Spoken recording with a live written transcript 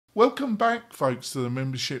Welcome back, folks, to the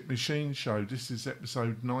Membership Machine Show. This is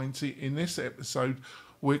episode 90. In this episode,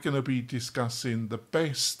 we're going to be discussing the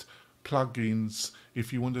best plugins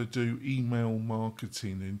if you want to do email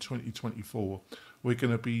marketing in 2024. We're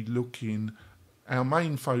going to be looking, our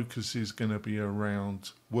main focus is going to be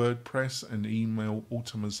around WordPress and email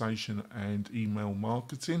automation and email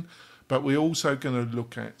marketing. But we're also going to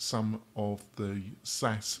look at some of the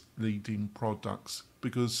SaaS leading products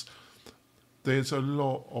because there's a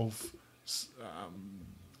lot of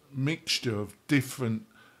mixture of different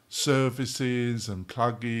services and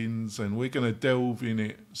plugins, and we're going to delve in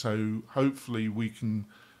it. So hopefully we can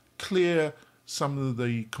clear some of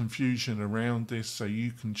the confusion around this so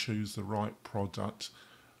you can choose the right product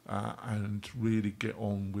and really get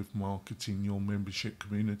on with marketing your membership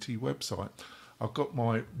community website. I've got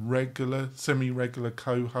my regular, semi-regular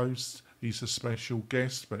co-host. He's a special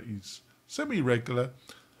guest, but he's semi-regular.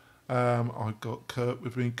 I've got Kirk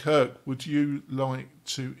with me. Kirk, would you like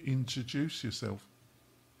to introduce yourself?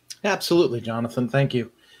 Absolutely, Jonathan. Thank you.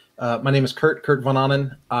 My name is Kurt Von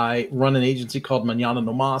Annen. I run an agency called Mañana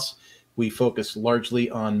No Mas. We focus largely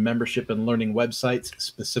on membership and learning websites,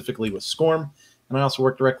 specifically with SCORM. And I also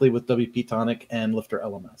work directly with WP-Tonic and Lifter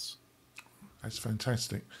LMS. That's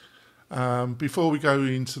fantastic. Before we go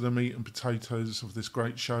into the meat and potatoes of this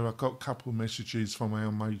great show, I've got a couple of messages from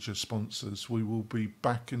our major sponsors. We will be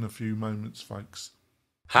back in a few moments, folks.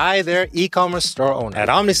 Hi there, e-commerce store owner. At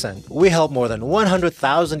Omnisend, we help more than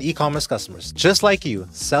 100,000 e-commerce customers just like you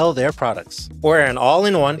sell their products. We're an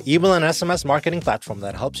all-in-one email and SMS marketing platform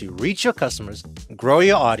that helps you reach your customers, grow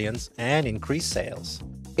your audience, and increase sales.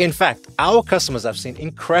 In fact, our customers have seen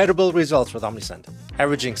incredible results with Omnisend,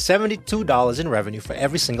 averaging $72 in revenue for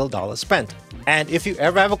every single dollar spent. And if you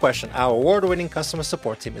ever have a question, our award-winning customer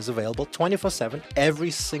support team is available 24/7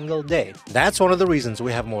 every single day. That's one of the reasons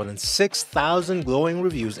we have more than 6,000 glowing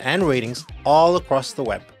reviews and ratings all across the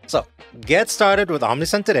web. So, get started with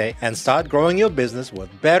Omnisend today and start growing your business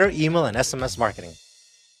with better email and SMS marketing.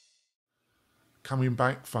 Coming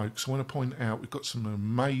back, folks, I want to point out we've got some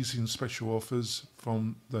amazing special offers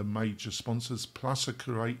from the major sponsors, plus a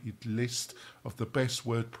curated list of the best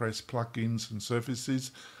WordPress plugins and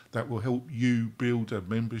services that will help you build a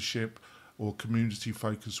membership or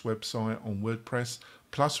community-focused website on WordPress.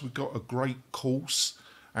 Plus, we've got a great course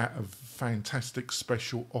at a fantastic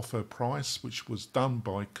special offer price, which was done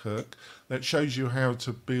by Kirk, that shows you how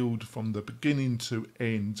to build from the beginning to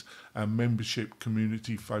end a membership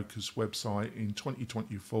community focused website in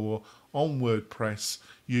 2024 on WordPress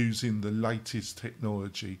using the latest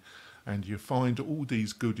technology. And you find all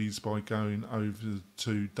these goodies by going over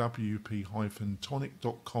to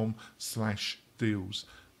WP-Tonic.com/deals,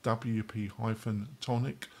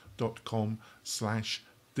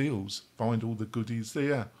 WP-Tonic.com/deals. Find all the goodies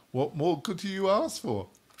there. What more could you ask for?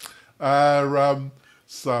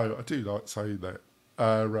 So I do like saying that.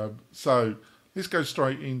 So let's go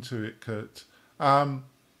straight into it, Kurt.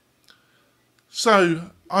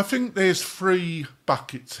 So I think there's three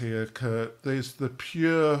buckets here, Kurt. There's the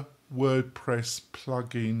pure WordPress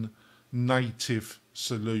plugin native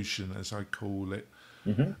solution, as I call it.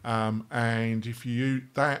 And if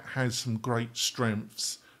that has some great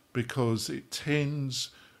strengths because it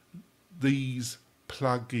tends these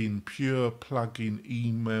pure plugin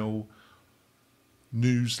email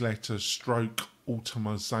newsletter stroke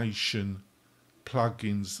automation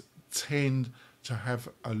plugins tend to have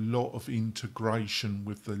a lot of integration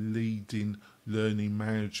with the leading learning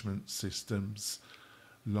management systems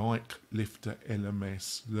like Lifter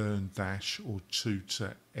LMS, LearnDash, or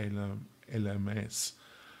Tutor LMS,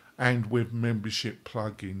 and with membership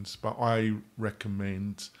plugins. But I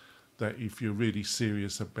recommend that if you're really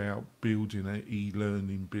serious about building an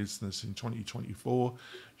e-learning business in 2024,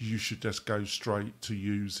 you should just go straight to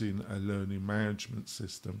using a learning management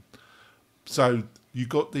system. So you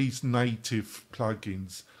got these native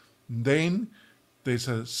plugins. Then there's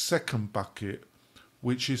a second bucket,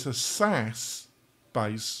 which is a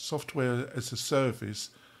SaaS-based software as a service,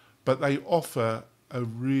 but they offer a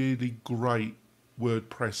really great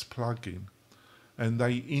WordPress plugin. And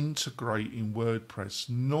they integrate in WordPress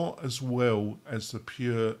not as well as the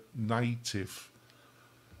pure native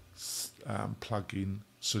plugin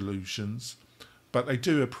solutions, but they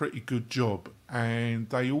do a pretty good job. And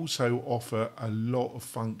they also offer a lot of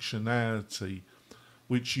functionality,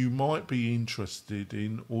 which you might be interested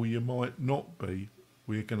in or you might not be.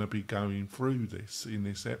 We're going to be going through this in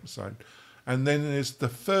this episode. And then there's the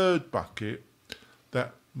third bucket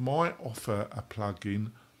that might offer a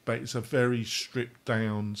plugin, but it's a very stripped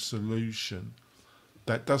down solution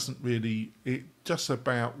that doesn't really, it just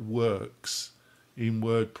about works in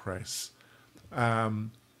WordPress.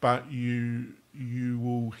 but you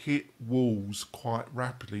will hit walls quite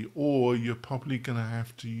rapidly, or you're probably going to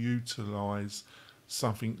have to utilize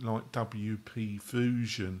something like WP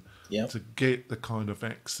Fusion Yep. to get the kind of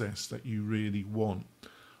access that you really want.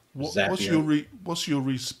 Zapier. What's your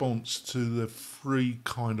response to the three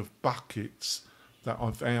kind of buckets that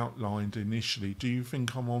I've outlined initially? Do you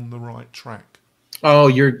think I'm on the right track? Oh,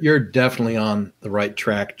 you're definitely on the right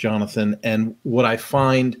track, Jonathan. And what I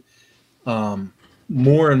find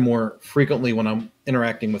more and more frequently when I'm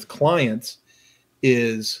interacting with clients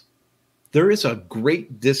is there is a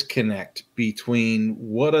great disconnect between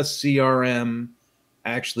what a CRM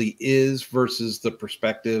actually is versus the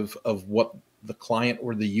perspective of what the client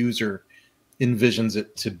or the user envisions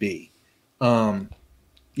it to be.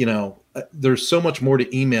 There's so much more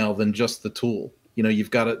to email than just the tool. You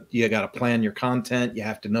got to plan your content. You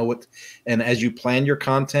have to know what, and as you plan your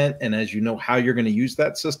content and as you know how you're going to use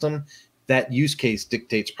that system, that use case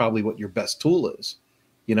dictates probably what your best tool is.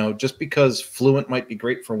 Just because Fluent might be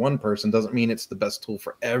great for one person doesn't mean it's the best tool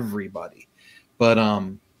for everybody. But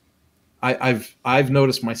I've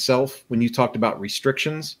noticed myself when you talked about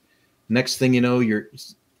restrictions, next thing you know,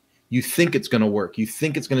 you think it's going to work. You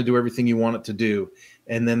think it's going to do everything you want it to do.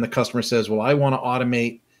 And then the customer says, well, I want to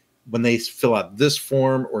automate when they fill out this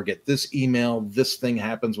form or get this email, this thing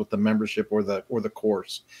happens with the membership or the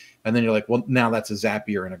course. And then you're like, well, now that's a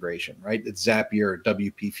Zapier integration, right? It's Zapier or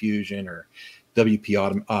WP Fusion or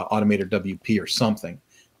WP Automator WP or something.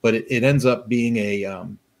 But it ends up being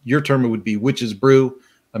your term would be witch's brew.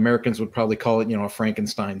 Americans would probably call it, a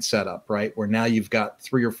Frankenstein setup, right? Where now you've got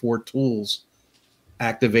 3 or 4 tools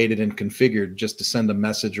activated and configured just to send a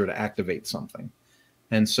message or to activate something.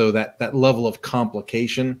 And so that level of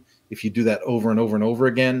complication, if you do that over and over and over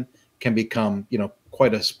again, can become,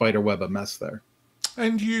 quite a spider web of mess there.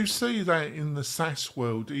 And you see that in the SaaS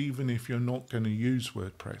world, even if you're not going to use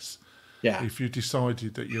WordPress. Yeah. If you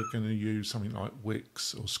decided that you're going to use something like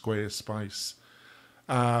Wix or Squarespace,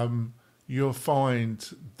 you'll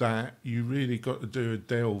find that you really got to do a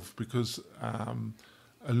delve, because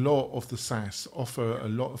a lot of the SaaS offer a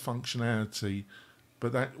lot of functionality,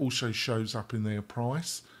 but that also shows up in their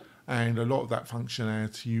price. And a lot of that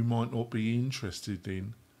functionality you might not be interested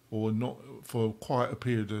in, or not for quite a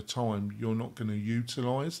period of time you're not going to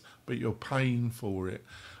utilize, but you're paying for it.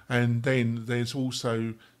 And then there's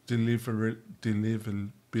also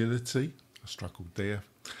deliverability. I struggled there.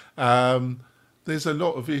 There's a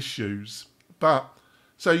lot of issues, but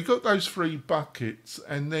so you've got those 3 buckets,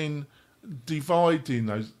 and then dividing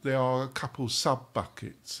those, there are a couple sub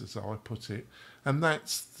buckets, as I put it, and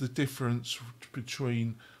that's the difference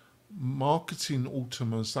between marketing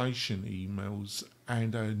automation emails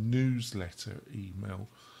and a newsletter email.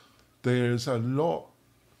 There's a lot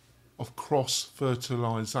of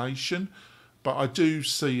cross-fertilization, but I do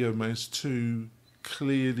see them as 2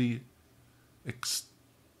 clearly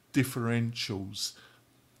differentials.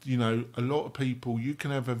 A lot of people, you can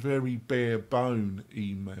have a very bare bone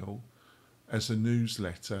email as a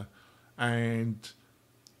newsletter, and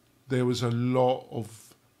there was a lot of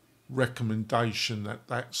recommendation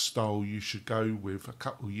that style you should go with a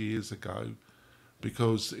couple of years ago,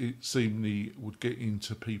 because it seemingly would get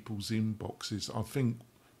into people's inboxes. I think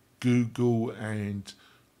Google and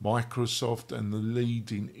Microsoft and the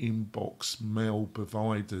leading inbox mail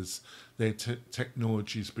providers, their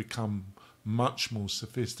technologies become much more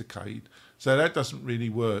sophisticated. So that doesn't really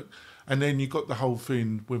work. And then you've got the whole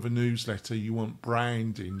thing with a newsletter. You want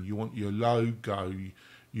branding, you want your logo,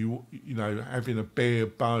 you know, having a bare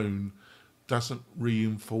bone doesn't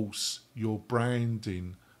reinforce your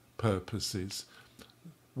branding purposes,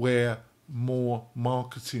 where more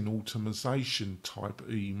marketing automation type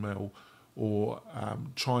email, or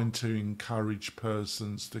trying to encourage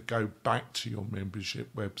persons to go back to your membership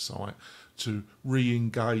website, to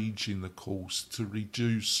re-engage in the course, to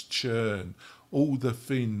reduce churn, all the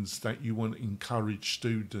things that you want to encourage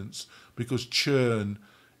students, because churn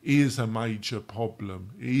is a major problem.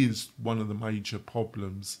 It is one of the major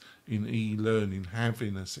problems in e-learning,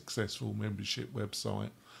 having a successful membership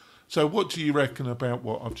website. So what do you reckon about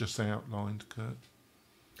what I've just outlined, Kurt?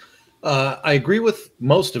 I agree with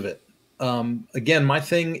most of it. Again, my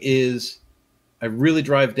thing is I really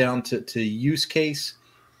drive down to use case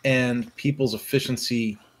and people's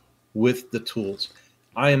efficiency with the tools.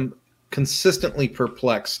 I am consistently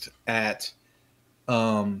perplexed at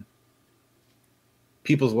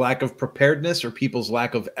people's lack of preparedness or people's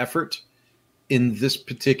lack of effort in this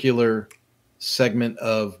particular segment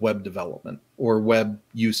of web development or web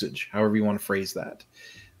usage, however you want to phrase that.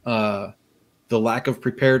 The lack of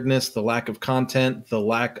preparedness, the lack of content, the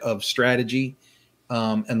lack of strategy.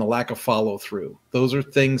 and the lack of follow through. Those are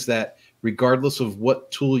things that, regardless of what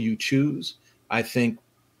tool you choose, I think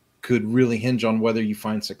could really hinge on whether you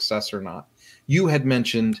find success or not. You had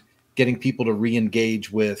mentioned getting people to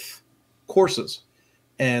re-engage with courses,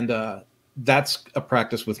 and that's a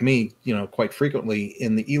practice with me, quite frequently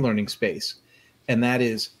in the e-learning space. And that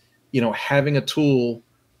is, having a tool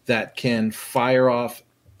that can fire off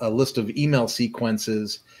a list of email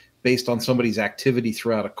sequences based on somebody's activity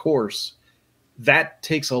throughout a course. That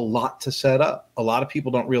takes a lot to set up. A lot of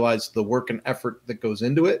people don't realize the work and effort that goes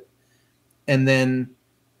into it. And then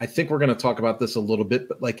I think we're going to talk about this a little bit,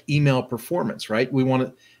 but like email performance, right? We want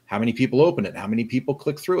to, how many people open it? How many people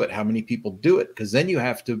click through it? How many people do it? Because then you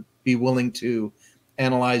have to be willing to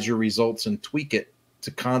analyze your results and tweak it to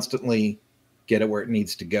constantly get it where it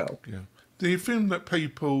needs to go. Yeah. The thing that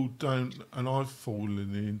people don't, and I've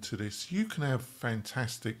fallen into this, you can have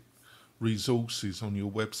fantastic resources on your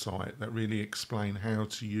website that really explain how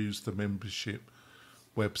to use the membership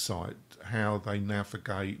website, how they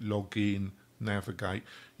navigate, log in, navigate.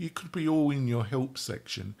 You could be all in your help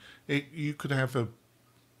section. You could have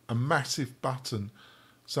a massive button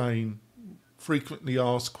saying frequently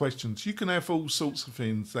asked questions. You can have all sorts of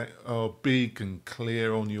things that are big and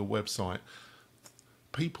clear on your website.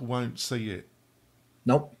 People won't see it.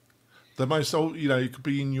 Nope. The most, you could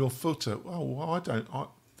be in your footer. Oh,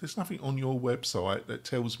 well, there's nothing on your website that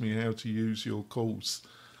tells me how to use your course.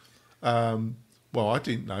 Well, I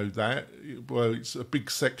didn't know that. Well, it's a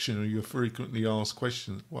big section of your frequently asked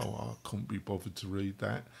questions. Well, I couldn't be bothered to read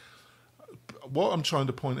that. What I'm trying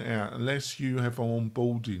to point out, unless you have an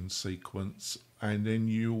onboarding sequence and then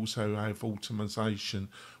you also have automation,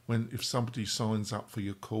 if somebody signs up for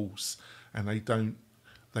your course and they don't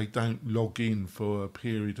log in for a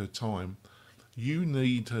period of time, you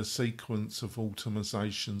need a sequence of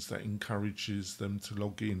automatizations that encourages them to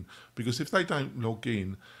log in. Because if they don't log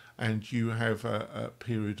in and you have a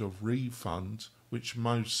period of refund, which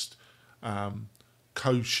most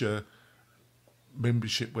kosher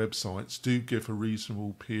membership websites do give a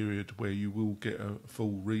reasonable period where you will get a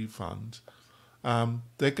full refund,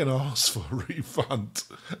 they're going to ask for a refund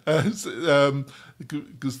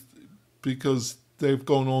because they've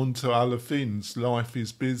gone on to other things. Life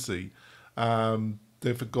is busy.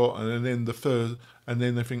 They've forgotten, and then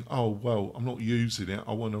they think, oh well, I'm not using it,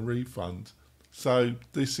 I want a refund. So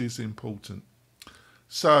this is important.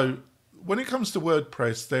 So when it comes to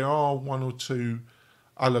WordPress, there are one or two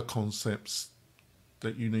other concepts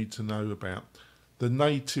that you need to know about. The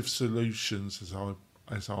native solutions,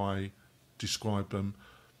 as I describe them,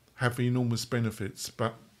 have enormous benefits,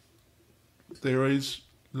 but there is,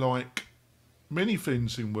 like many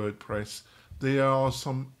things in WordPress, there are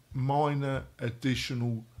some minor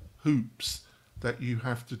additional hoops that you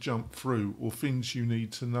have to jump through, or things you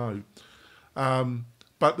need to know.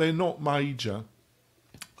 But they're not major.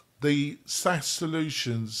 The SaaS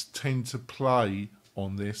solutions tend to play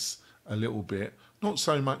on this a little bit, not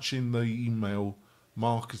so much in the email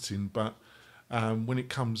marketing, but when it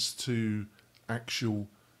comes to actual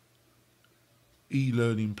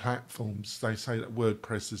e-learning platforms, they say that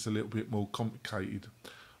WordPress is a little bit more complicated.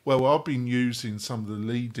 Well, I've been using some of the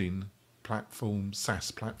leading platforms, SaaS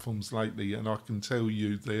platforms lately, and I can tell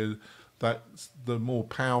you that the more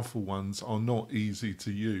powerful ones are not easy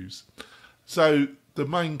to use. So the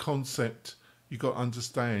main concept you've got to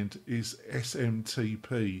understand is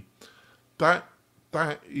SMTP. That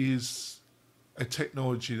is a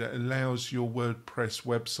technology that allows your WordPress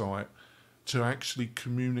website to actually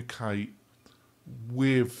communicate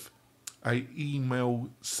with an email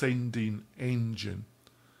sending engine.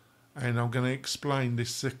 And I'm going to explain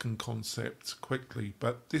this second concept quickly,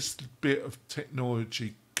 but this bit of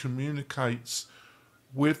technology communicates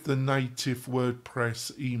with the native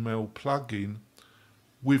WordPress email plugin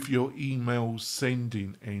with your email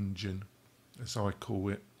sending engine, as I call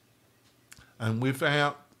it. And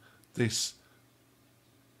without this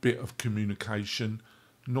bit of communication,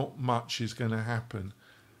 not much is going to happen.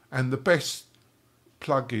 And the best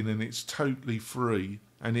plugin, and it's totally free,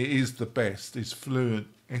 and it is the best, is Fluent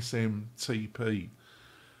SMTP.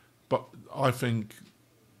 But I think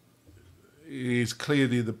it is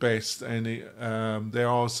clearly the best, and there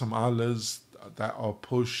are some others that are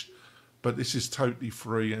pushed, but this is totally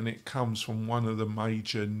free, and it comes from one of the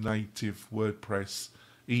major native WordPress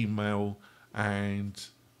email and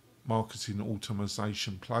marketing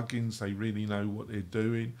automation plugins. They really know what they're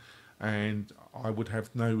doing, and I would have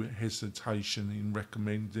no hesitation in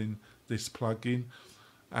recommending this plugin.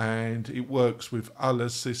 And it works with other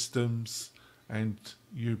systems, and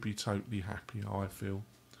you'd be totally happy, I feel.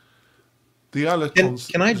 The other can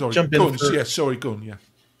I jump in? Yeah, sorry, go on, yeah.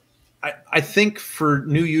 I think for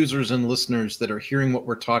new users and listeners that are hearing what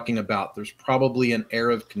we're talking about, there's probably an air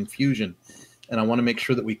of confusion. And I want to make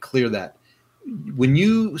sure that we clear that. When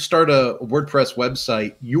you start a WordPress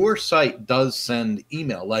website, your site does send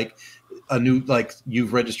email, like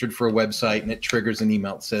you've registered for a website and it triggers an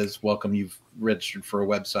email that says, welcome, you've registered for a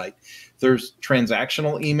website. There's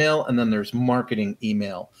transactional email and then there's marketing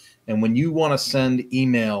email. And when you want to send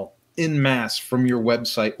email en masse from your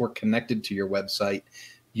website or connected to your website,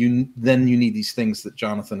 you need these things that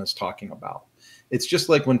Jonathan is talking about. It's just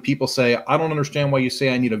like when people say, I don't understand why you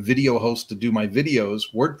say I need a video host to do my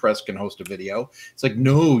videos. WordPress can host a video. It's like,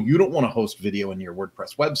 no, you don't want to host video in your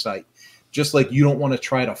WordPress website. Just like you don't want to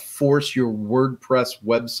try to force your WordPress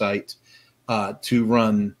website to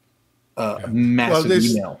run massive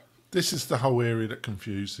email. This is the whole area that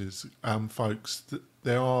confuses folks.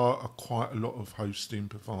 There are quite a lot of hosting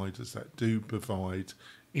providers that do provide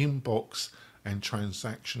inbox and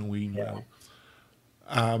transactional email.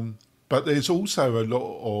 Yeah. But there's also a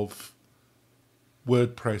lot of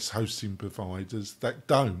WordPress hosting providers that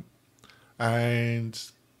don't. And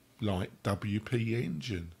like WP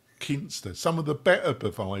Engine, Kinster, some of the better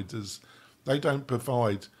providers, they don't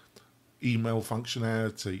provide email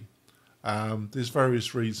functionality. There's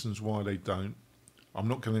various reasons why they don't. I'm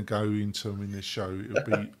not going to go into them in this show. It'll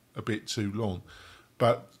be a bit too long.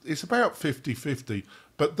 But it's about 50-50.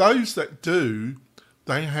 But those that do,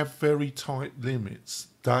 they have very tight limits,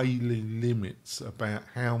 daily limits about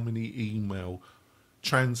how many email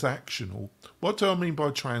transactional. What do I mean by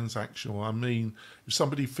transactional? I mean, if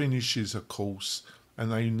somebody finishes a course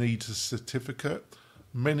and they need a certificate,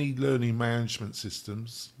 many learning management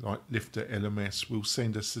systems like Lifter LMS will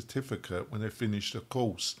send a certificate when they finish the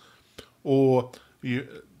course. Or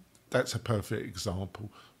that's a perfect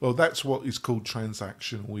example. Well, that's what is called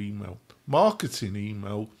transactional email. Marketing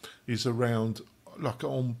email is around like an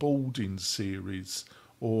onboarding series,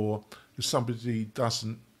 or if somebody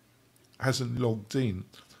hasn't logged in.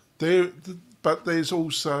 But there's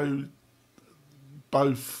also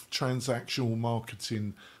both transactional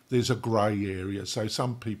marketing. There's a grey area. So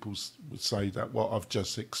some people would say that what I've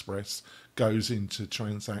just expressed goes into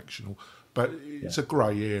transactional, but it's a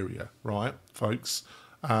grey area, right, folks?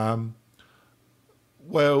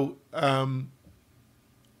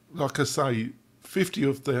 Like I say, 50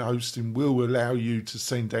 of the hosting will allow you to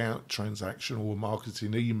send out transactional or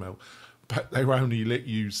marketing email, but they only let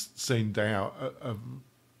you send out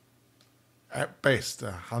at best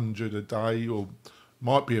 100 a day, or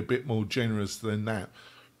might be a bit more generous than that.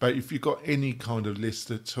 But if you've got any kind of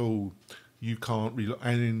list at all, you can't rely.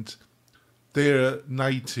 And their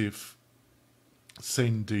native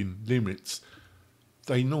sending limits,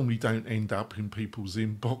 they normally don't end up in people's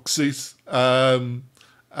inboxes.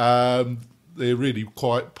 They're really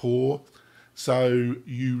quite poor. So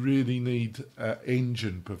you really need an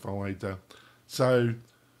engine provider. So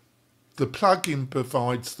the plugin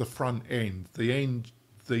provides the front end.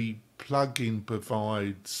 The plugin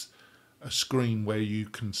provides a screen where you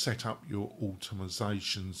can set up your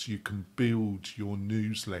automatizations. You can build your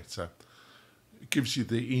newsletter. It gives you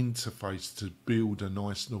the interface to build a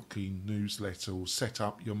nice looking newsletter or set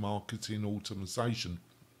up your marketing automation.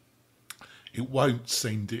 It won't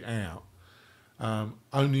send it out.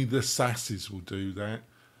 Only the SaaSes will do that,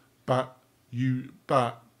 but you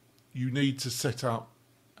need to set up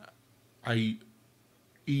a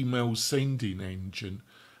email sending engine,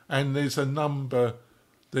 and there's a number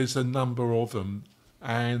of them,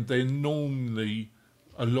 and they're normally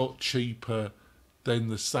a lot cheaper than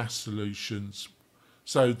the SaaS solutions.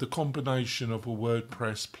 So the combination of a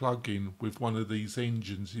WordPress plugin with one of these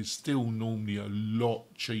engines is still normally a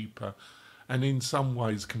lot cheaper, and in some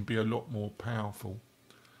ways can be a lot more powerful.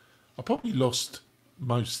 I probably lost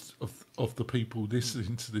most of the people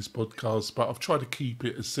listening to this podcast, but I've tried to keep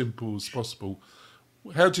it as simple as possible.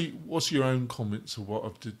 What's your own comments of what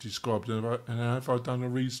I've described, and have I done a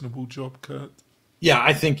reasonable job, Kurt? Yeah,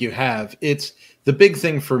 I think you have. It's the big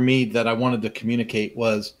thing for me that I wanted to communicate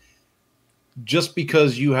was, just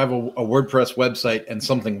because you have a WordPress website and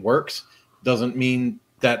something works doesn't mean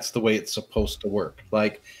that's the way it's supposed to work.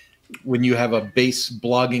 Like when you have a base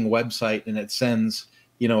blogging website and it sends,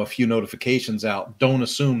 a few notifications out, don't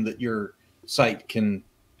assume that your site can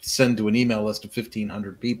send to an email list of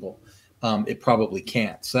 1,500 people. It probably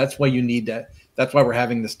can't. So that's why you need that. That's why we're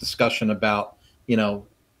having this discussion about,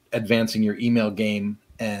 advancing your email game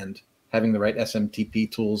and having the right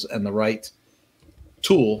SMTP tools and the right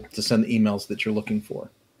tool to send the emails that you're looking for.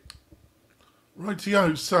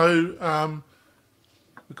 Rightio. So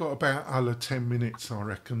we've got about 10 minutes, I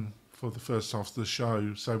reckon, for the first half of the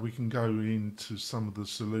show, so we can go into some of the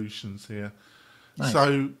solutions here. Nice.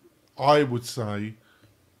 So I would say,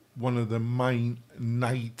 one of the main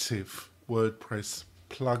native WordPress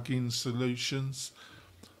plugin solutions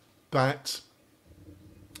that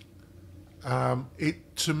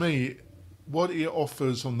to me, what it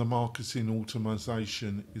offers on the marketing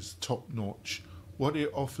automation is top notch. What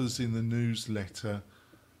it offers in the newsletter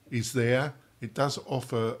is there. It does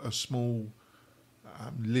offer a small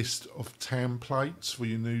list of templates for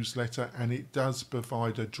your newsletter, and it does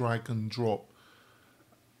provide a drag and drop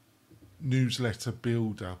newsletter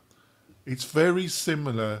builder. It's very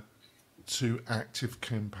similar to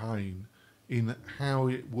ActiveCampaign in how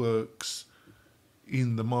it works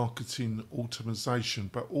in the marketing automation,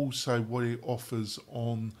 but also what it offers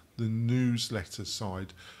on the newsletter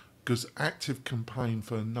side, because ActiveCampaign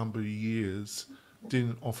for a number of years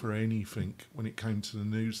didn't offer anything when it came to the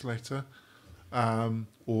newsletter,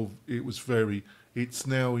 or it's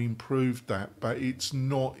now improved that, but it's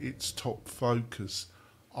not its top focus.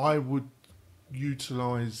 I would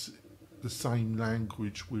utilize the same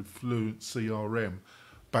language with FluentCRM,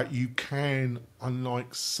 but you can,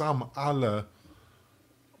 unlike some other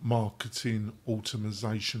marketing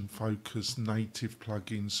automation focused native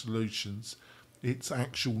plugin solutions, its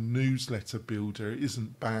actual newsletter builder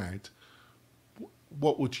isn't bad.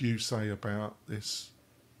 What would you say about this,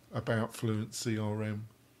 about FluentCRM,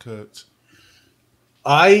 Kurt?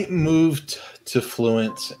 I moved to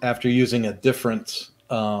Fluent after using a different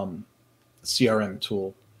CRM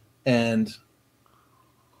tool, and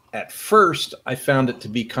at first I found it to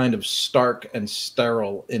be kind of stark and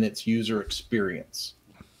sterile in its user experience,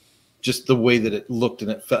 just the way that it looked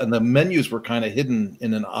and it felt, and the menus were kind of hidden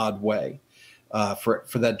in an odd way for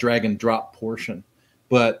that drag and drop portion.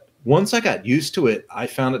 But once I got used to it, I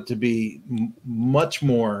found it to be much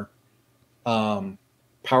more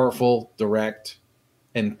powerful, direct,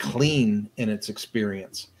 and clean in its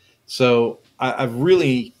experience. So I've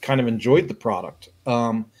really kind of enjoyed the product.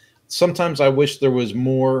 Sometimes I wish there was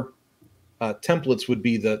more, templates would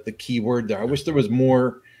be the key word there. I wish there was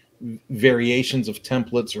more variations of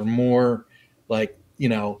templates, or more like, you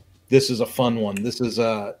know, this is a fun one, this is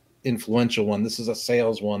a influential one, this is a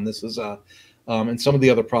sales one, this is a, and some of the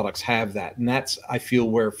other products have that. And that's, I feel,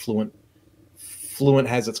 where Fluent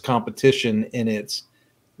has its competition in its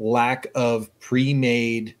lack of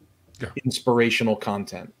pre-made inspirational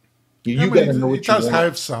content. You got to know what it does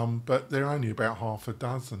have some, but they're only about half a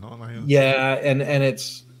dozen, aren't they? Yeah, and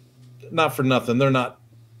it's not for nothing. They're not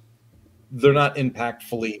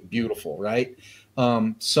impactfully beautiful, right?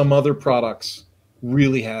 Some other products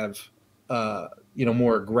really have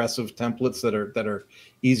more aggressive templates that are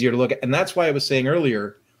easier to look at. And that's why I was saying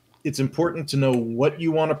earlier, it's important to know what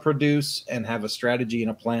you want to produce and have a strategy and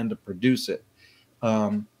a plan to produce it.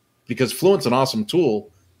 Because Fluent's an awesome tool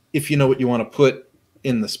if you know what you want to put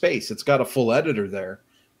in the space. It's got a full editor there,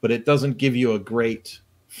 but it doesn't give you a great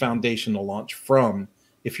foundation to launch from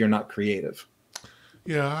if you're not creative.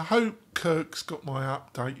 Yeah, I hope Kirk's got my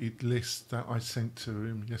updated list that I sent to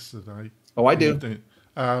him yesterday. Oh, I do.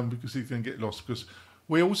 Because he's going to get lost. Because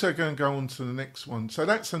we're also going to go on to the next one. So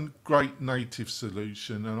that's a great native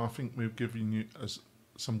solution, and I think we've given you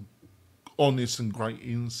some honest and great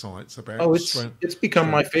insights about. Oh, it's become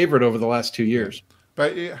my favorite over the last 2 years. Yeah.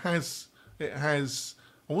 But it has,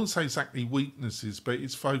 I wouldn't say exactly weaknesses, but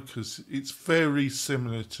its focus, it's very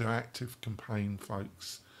similar to ActiveCampaign,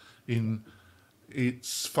 folks, in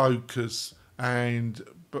its focus.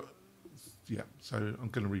 But yeah, so I'm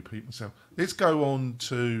going to repeat myself. Let's go on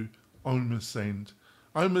to Omnisend.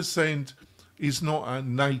 Omnisend is not a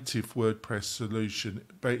native WordPress solution,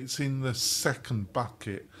 but it's in the second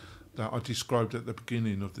bucket that I described at the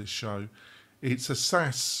beginning of this show. It's a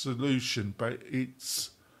SaaS solution, but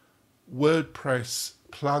its WordPress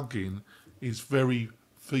plugin is very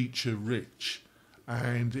feature rich,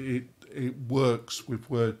 and it works with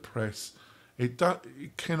WordPress. It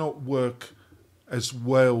cannot work as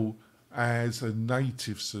well as a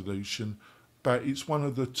native solution, but it's one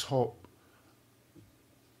of the top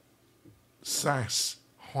SaaS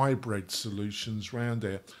hybrid solutions around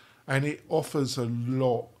there, and it offers a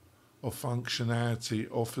lot of functionality.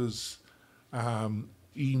 It offers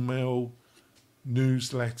email,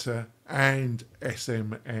 newsletter, and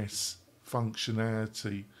SMS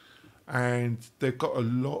functionality, and they've got a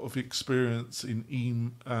lot of experience in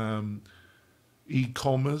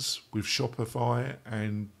e-commerce with Shopify,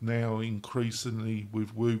 and now increasingly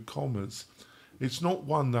with WooCommerce. It's not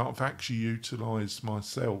one that I've actually utilised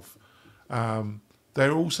myself.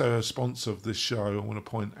 They're also a sponsor of this show, I want to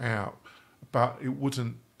point out, but it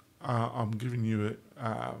wouldn't. I'm giving you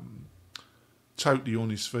totally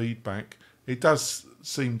honest feedback. It does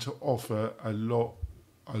seem to offer a lot.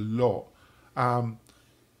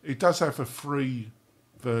 it does have a free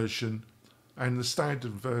version, and the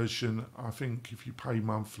standard version, I think if you pay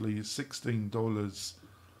monthly, is $16.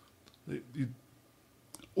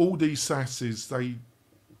 All these SaaSes,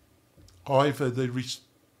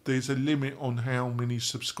 there's a limit on how many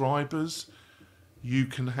subscribers you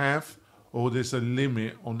can have, or there's a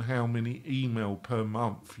limit on how many email per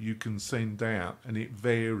month you can send out, and it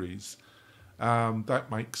varies. That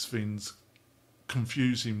makes things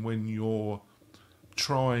confusing when you're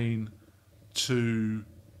trying to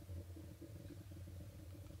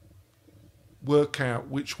work out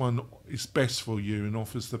which one is best for you and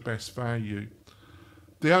offers the best value.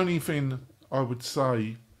 The only thing I would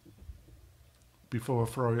say before I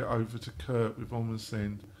throw it over to Kurt with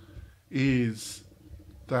Omnisend is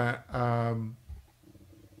that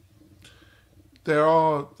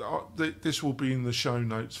this will be in the show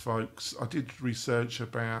notes, folks. I did research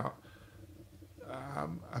about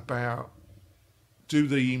do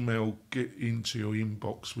the email get into your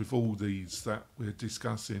inbox with all these that we're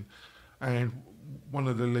discussing, and one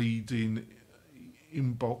of the leading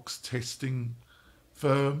inbox testing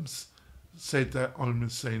firms said that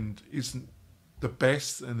Omnisend isn't the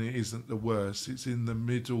best and it isn't the worst. It's in the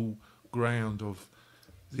middle ground of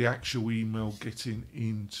the actual email getting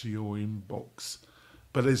into your inbox.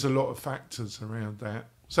 But there's a lot of factors around that.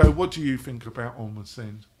 So what do you think about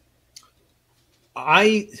Omnisend?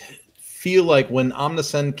 I feel like when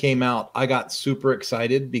Omnisend came out, I got super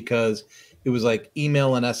excited because it was like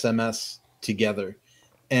email and SMS together.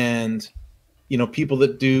 And, you know, people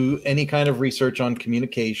that do any kind of research on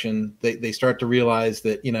communication, they start to realize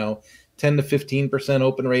that, you know, 10 to 15%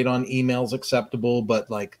 open rate on emails acceptable, but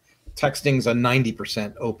like texting's a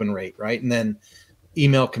 90% open rate, right? And then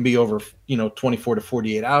email can be over, you know, 24 to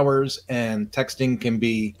 48 hours, and texting can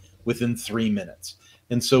be within 3 minutes.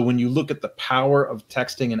 And so when you look at the power of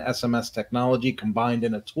texting and SMS technology combined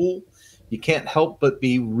in a tool, you can't help but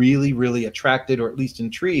be really, really attracted, or at least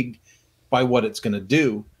intrigued by what it's going to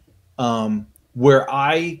do. Where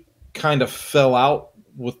I kind of fell out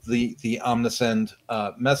with the Omnisend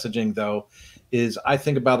messaging, though, is I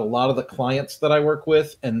think about a lot of the clients that I work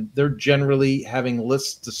with, and they're generally having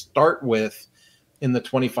lists to start with in the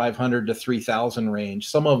 2,500 to 3,000 range.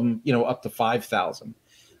 Some of them, you know, up to 5,000.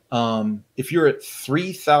 If you're at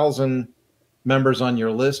 3,000 members on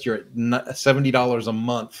your list, you're at $70 a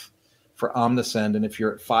month for Omnisend. And if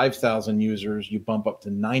you're at 5,000 users, you bump up to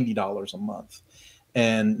 $90 a month.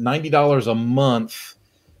 And $90 a month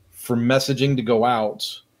for messaging to go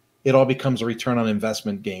out, it all becomes a return on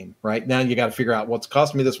investment game, right? Now you got to figure out what's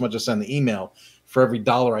costing me this much to send the email. For every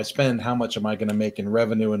dollar I spend, how much am I going to make in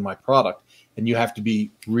revenue in my product? And you have to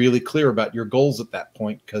be really clear about your goals at that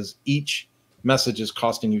point, because each message is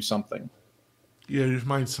costing you something. Yeah, you've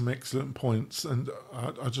made some excellent points, and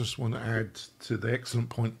I just want to add to the excellent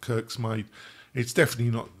point Kirk's made. It's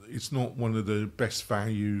definitely not. It's not one of the best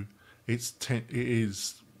value. It's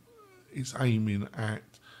aiming at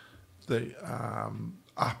the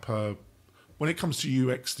upper. When it comes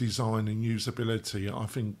to UX design and usability, I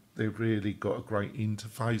think they've really got a great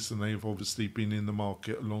interface, and they've obviously been in the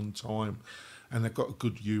market a long time, and they've got a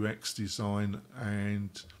good UX design,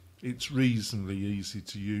 and it's reasonably easy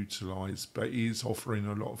to utilize, but it is offering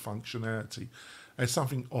a lot of functionality. As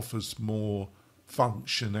something offers more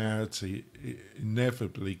functionality, it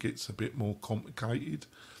inevitably gets a bit more complicated.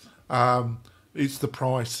 It's the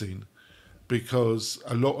pricing, because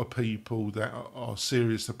a lot of people that are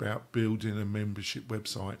serious about building a membership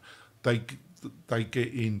website, they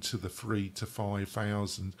get into the 3,000 to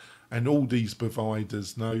 5,000, and all these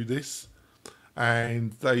providers know this,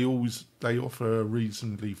 and they offer a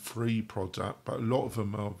reasonably free product, but a lot of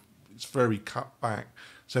them it's very cut back,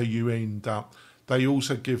 so you end up. They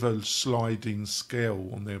also give a sliding scale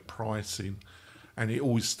on their pricing, and it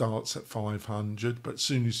always starts at 500, but as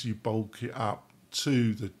soon as you bulk it up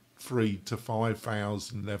to the 3,000 to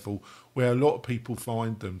 5,000 level, where a lot of people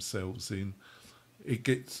find themselves in, it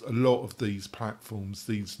gets a lot of these platforms,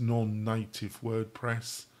 these non-native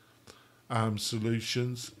WordPress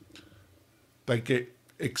solutions, they get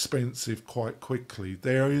expensive quite quickly.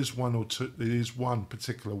 There is one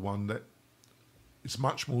particular one that is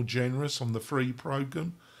much more generous on the free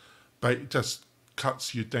program, but it just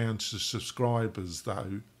cuts you down to subscribers,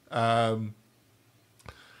 though.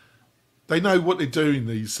 They know what they're doing,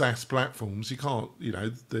 these SaaS platforms. You can't, you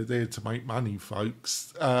know, they're there to make money,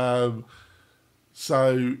 folks.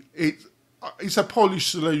 So it's a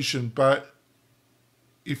polished solution, but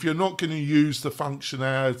if you're not going to use the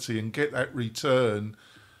functionality and get that return,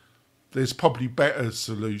 there's probably better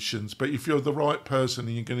solutions. But if you're the right person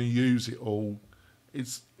and you're going to use it all,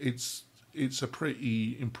 it's it's a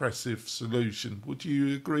pretty impressive solution. Would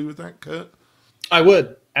you agree with that, Kurt? I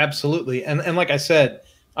would, absolutely. And like I said,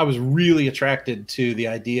 I was really attracted to the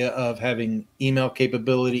idea of having email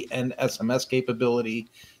capability and SMS capability,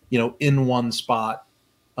 in one spot,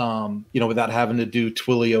 without having to do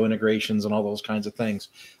Twilio integrations and all those kinds of things.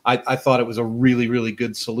 I thought it was a really, really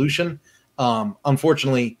good solution.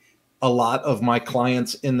 Unfortunately, a lot of my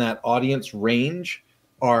clients in that audience range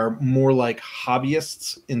are more like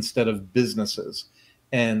hobbyists instead of businesses.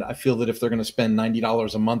 And I feel that if they're going to spend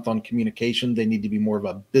 $90 a month on communication, they need to be more of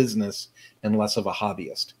a business and less of a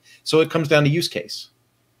hobbyist. So it comes down to use case.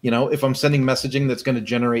 If I'm sending messaging that's going to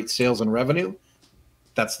generate sales and revenue,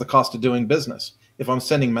 that's the cost of doing business. If I'm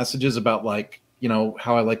sending messages about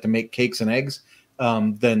how I like to make cakes and eggs,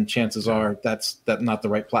 then chances are that's not the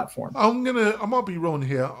right platform. I might be wrong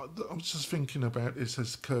here. I was just thinking about this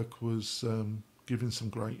as Kirk was giving some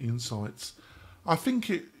great insights. I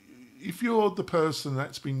think if you're the person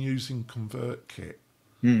that's been using ConvertKit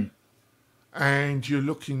and you're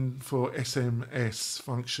looking for SMS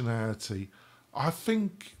functionality, I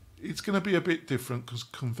think it's going to be a bit different because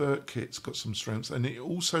ConvertKit's got some strengths, and it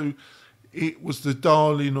was the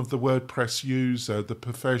darling of the WordPress user, the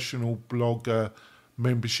professional blogger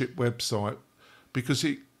membership website, because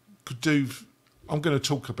it could do. I'm going to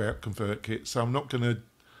talk about ConvertKit, so I'm not going to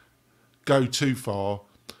go too far,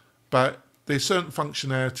 but there's certain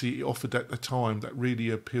functionality it offered at the time that really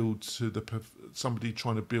appealed to somebody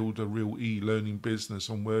trying to build a real e-learning business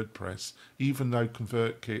on WordPress, even though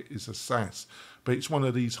ConvertKit is a SaaS. But it's one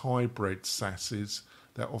of these hybrid SaaSes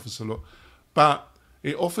that offers a lot. But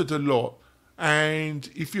it offered a lot. And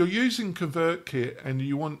if you're using ConvertKit and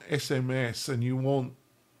you want SMS and you want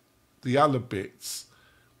the other bits,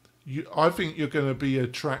 I think you're going to be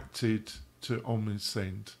attracted to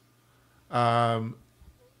Omnisend.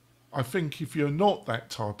 I think if you're not that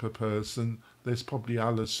type of person, there's probably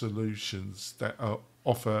other solutions that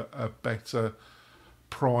offer a better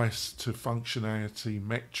price to functionality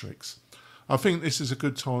metrics. I think this is a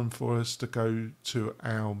good time for us to go to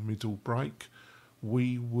our middle break.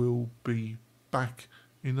 We will be back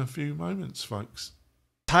in a few moments, folks.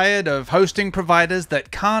 Tired of hosting providers that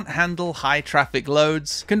can't handle high traffic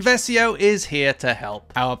loads? Conversio is here to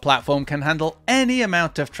help. Our platform can handle any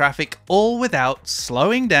amount of traffic, all without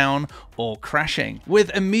slowing down or crashing.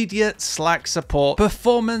 With immediate Slack support,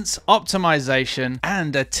 performance optimization,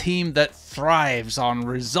 and a team that thrives on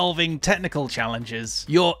resolving technical challenges,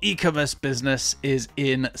 your e-commerce business is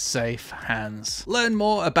in safe hands. Learn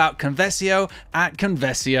more about Conversio at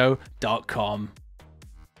conversio.com.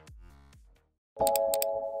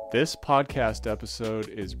 This podcast episode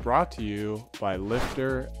is brought to you by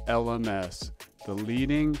Lifter LMS, the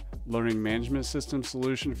leading learning management system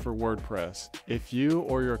solution for WordPress. If you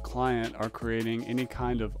or your client are creating any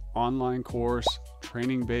kind of online course,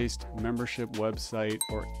 training-based membership website,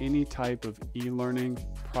 or any type of e-learning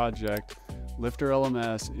project, Lifter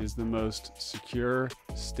LMS is the most secure,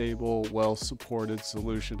 stable, well-supported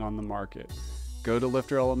solution on the market. Go to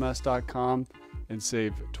lifterlms.com and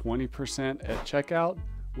save 20% at checkout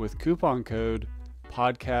with coupon code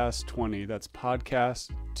podcast20. That's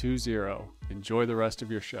podcast20. Enjoy the rest of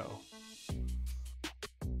your show.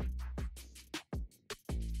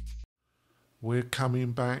 We're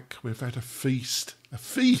coming back. We've had a feast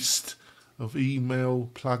of email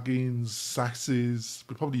plugins, SaaSes.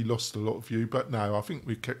 We probably lost a lot of you, but no, I think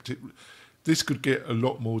we kept it. This could get a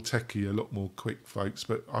lot more techie, a lot more quick, folks.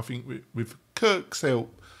 But I think with Kirk's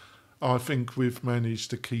help, I think we've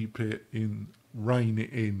managed to keep it in, rein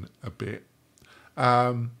it in a bit.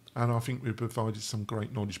 And I think we've provided some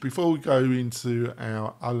great knowledge. Before we go into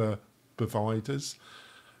our other providers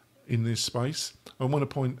in this space, I want to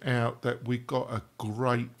point out that we've got a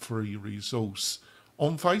great free resource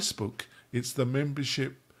on Facebook. It's the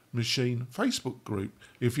Membership Machine Facebook group.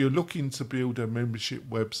 If you're looking to build a membership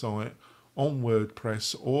website on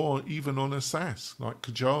WordPress or even on a SaaS like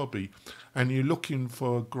Kajabi, and you're looking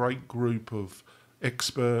for a great group of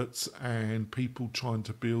experts and people trying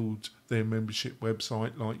to build their membership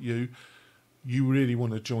website like you really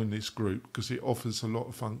want to join this group because it offers a lot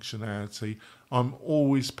of functionality. I'm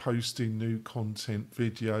always posting new content,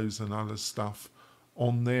 videos and other stuff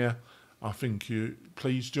on there. I think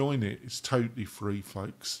please join it. It's totally free,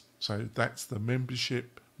 folks. So that's the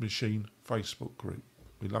Membership Machine Facebook group.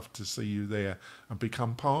 We'd love to see you there and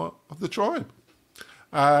become part of the tribe.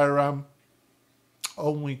 On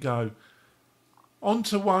we go. On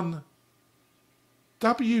to one,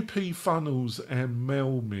 WP-Funnels and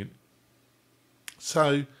MailMint.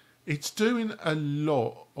 So it's doing a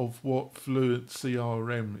lot of what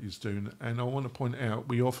FluentCRM is doing. And I want to point out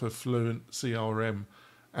we offer FluentCRM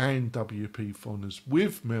and WP-Funnels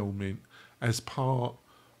with MailMint as part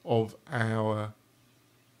of our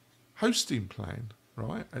hosting plan,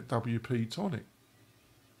 right, at WP-Tonic.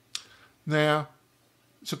 Now,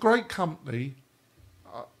 it's a great company.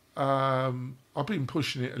 I've been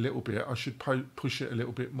pushing it a little bit. I should push it a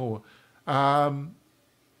little bit more.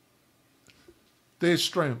 Their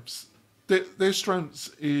strengths. Their strengths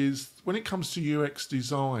is, when it comes to UX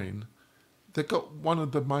design, they've got one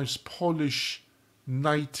of the most polished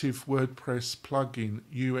native WordPress plugin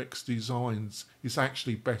UX designs. Is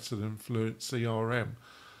actually better than FluentCRM.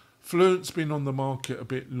 Fluent's been on the market a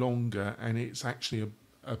bit longer, and it's actually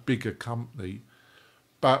a bigger company.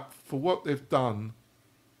 But for what they've done,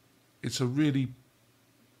 it's a really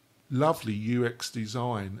lovely UX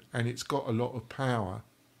design, and it's got a lot of power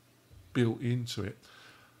built into it.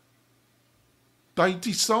 They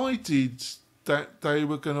decided that they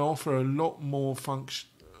were going to offer a lot more function,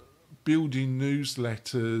 building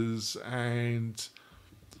newsletters and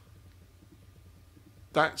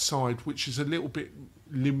that side, which is a little bit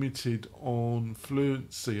limited on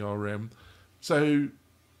FluentCRM. So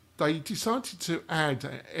they decided to add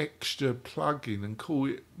an extra plugin and call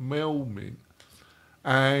it MailMint.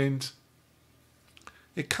 And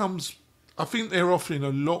it comes, I think they're offering a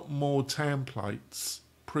lot more templates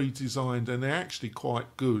pre-designed, and they're actually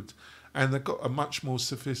quite good. And they've got a much more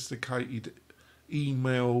sophisticated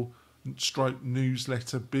email stroke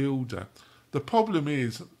newsletter builder. The problem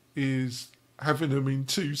is having them in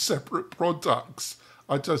two separate products.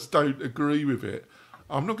 I just don't agree with it.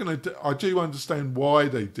 I'm not going to. I do understand why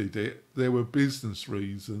they did it. There were business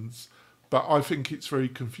reasons, but I think it's very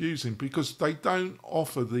confusing because they don't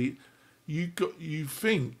offer the. You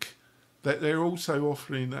think that they're also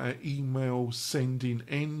offering an email sending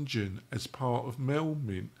engine as part of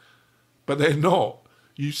MailMint, but they're not.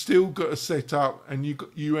 You still got to set up, and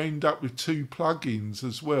you end up with two plugins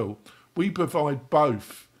as well. We provide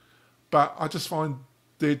both, but I just find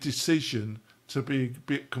their decision to be a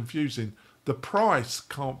bit confusing. The price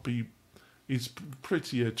is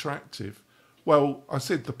pretty attractive. Well, I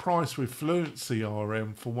said the price with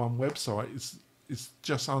FluentCRM for one website is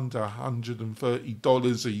just under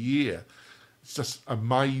 $130 a year. It's just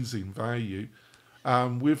amazing value.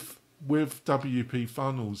 With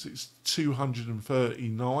WP-Funnels, it's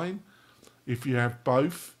 $239 if you have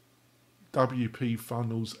both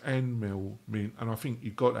WP-Funnels and MailMint, and I think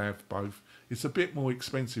you've got to have both. It's a bit more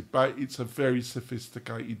expensive, but it's a very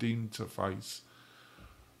sophisticated interface.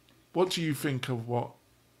 What do you think of what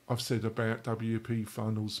I've said about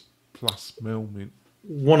WP-Funnels plus MailMint?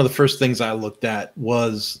 One of the first things I looked at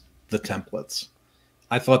was the templates.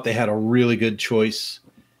 I thought they had a really good choice.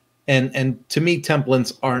 And to me,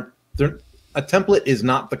 templates a template is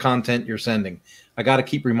not the content you're sending. I got to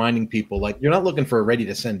keep reminding people, like, you're not looking for a ready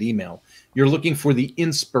to send email. You're looking for the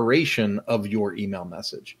inspiration of your email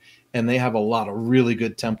message. And they have a lot of really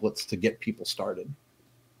good templates to get people started.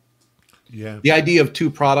 Yeah. The idea of two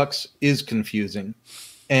products is confusing.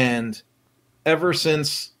 And ever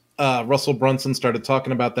since Russell Brunson started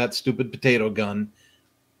talking about that stupid potato gun,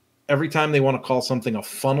 every time they want to call something a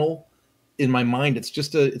funnel, in my mind, it's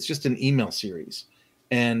just an email series.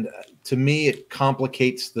 And to me, it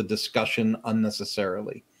complicates the discussion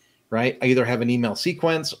unnecessarily, right? I either have an email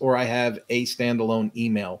sequence or I have a standalone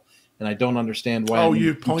email, and I don't understand why. Oh,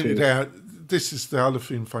 you pointed out, this is the other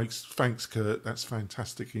thing, thanks, Kurt. That's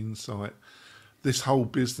fantastic insight. This whole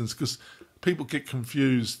business, because people get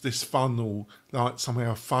confused, this funnel, like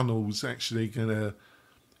somehow funnel's actually going to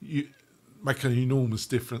make an enormous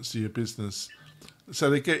difference to your business. So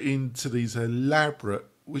they get into these elaborate,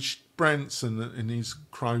 which Branson and his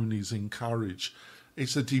cronies encourage.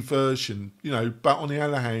 It's a diversion, but on the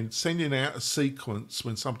other hand, sending out a sequence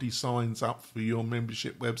when somebody signs up for your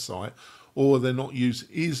membership website or they're not used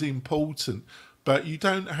is important, but you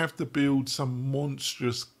don't have to build some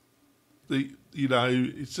monstrous,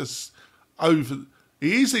 it's just over.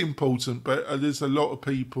 It is important, but there's a lot of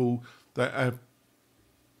people that have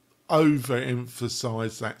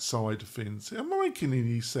overemphasized that side of things. Am I making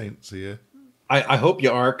any sense here? I hope you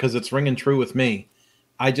are, because it's ringing true with me.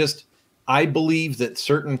 I believe that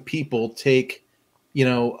certain people take,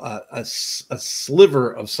 a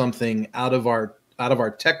sliver of something out of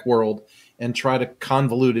our tech world and try to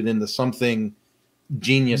convolute it into something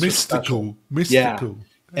genius, mystical. Yeah.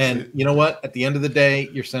 And you know what? At the end of the day,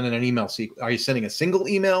 you're sending an email sequence. Are you sending a single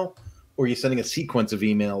email, or are you sending a sequence of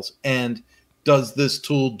emails? And does this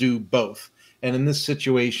tool do both? And in this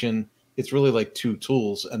situation, it's really like two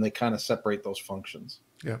tools, and they kind of separate those functions.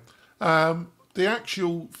 Yeah. The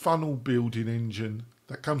actual funnel building engine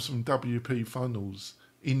that comes from WP-Funnels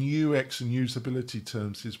in UX and usability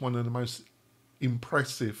terms is one of the most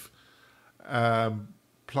impressive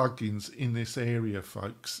plugins in this area,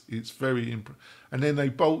 folks. It's very and then they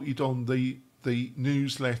bolted on the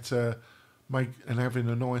newsletter, and having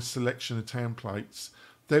a nice selection of templates.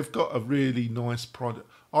 They've got a really nice product.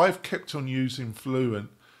 I've kept on using Fluent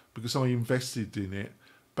because I invested in it.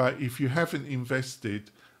 But if you haven't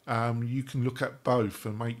invested, you can look at both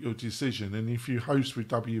and make your decision. And if you host with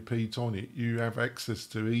WP-Tonic, you have access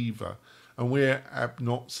to either. And we're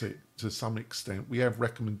agnostic to some extent. We have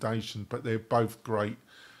recommendations, but they're both great.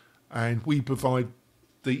 And we provide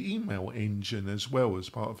the email engine as well as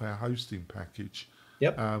part of our hosting package.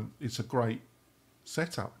 Yep. It's a great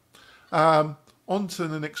setup. On to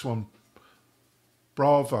the next one.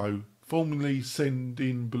 Bravo, formerly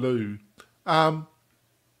Sendinblue.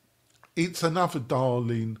 It's another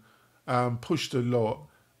darling, pushed a lot.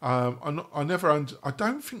 I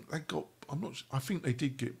don't think they got, I think they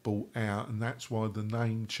did get bought out, and that's why the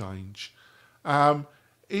name change.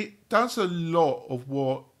 It does a lot of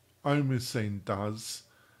what Omnisend does.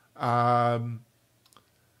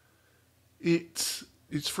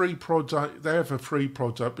 It's free product. They have a free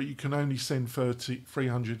product, but you can only send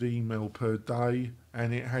 300 email per day,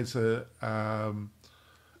 and it has a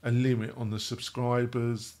limit on the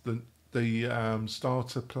subscribers. The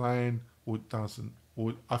starter plan, or it doesn't,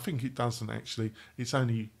 or I think it doesn't actually. It's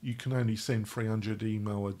only, you can only send 300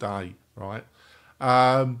 email a day, right?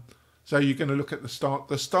 So you're going to look at the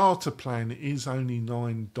starter plan is only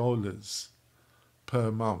 $9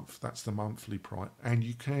 per month. That's the monthly price, and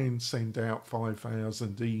you can send out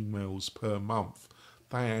 5,000 emails per month.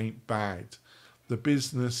 They ain't bad. The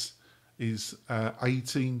business is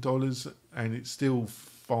 $18, and it's still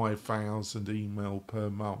 5,000 email per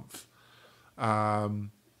month.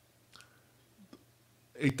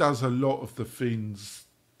 It does a lot of the things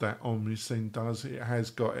that Omnisend does. It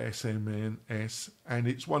has got SMS, and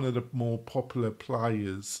it's one of the more popular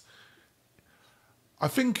players. I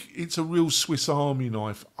think it's a real Swiss Army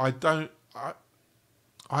knife. I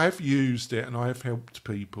have used it and I have helped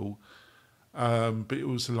people, but it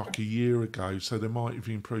was like a year ago, so they might have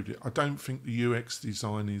improved it. I don't think the UX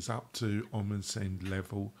design is up to Omnisend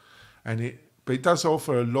level, but it does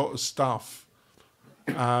offer a lot of stuff.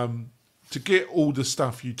 To get all the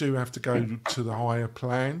stuff, you do have to go to the higher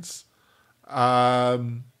plans.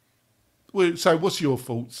 So what's your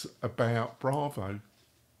thoughts about Bravo,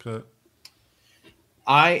 Kurt?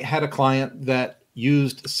 I had a client that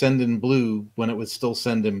used Sendinblue when it was still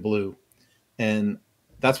Sendinblue, and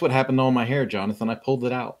that's what happened to all my hair, Jonathan. I pulled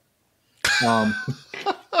it out. I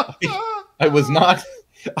was not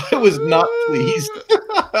pleased.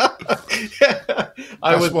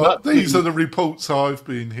 These are the reports I've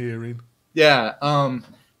been hearing. Yeah,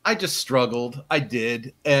 I just struggled. I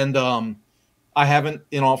did, and I haven't,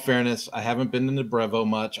 in all fairness, I haven't been into Brevo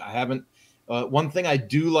much. I haven't. One thing I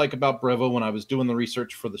do like about Brevo when I was doing the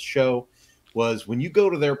research for the show was when you go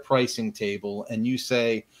to their pricing table and you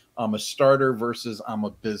say, I'm a starter versus I'm a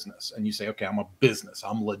business, and you say, okay, I'm a business,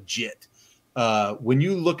 I'm legit. When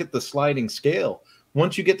you look at the sliding scale,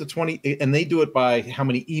 once you get to 20, and they do it by how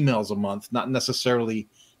many emails a month, not necessarily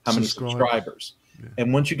how many subscribers. Yeah.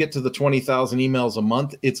 And once you get to the 20,000 emails a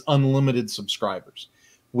month, it's unlimited subscribers,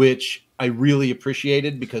 which I really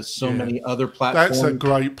appreciated because so many other platforms. That's a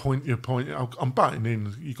great point. Your point. I'm butting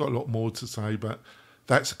in. You've got a lot more to say, but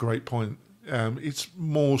that's a great point. It's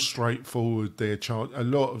more straightforward. A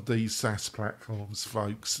lot of these SaaS platforms,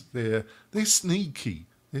 folks, they're sneaky.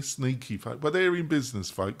 They're sneaky, folks. But they're in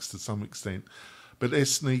business, folks, to some extent. But they're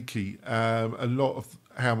sneaky. A lot of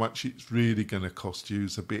how much it's really going to cost you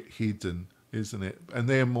is a bit hidden, isn't it? And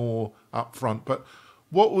they're more upfront. But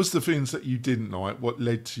what was the things that you didn't like? What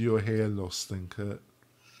led to your hair loss then, Kurt?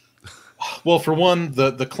 Well, for one,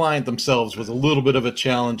 the client themselves was a little bit of a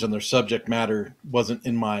challenge, and their subject matter wasn't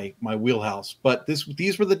in my wheelhouse. But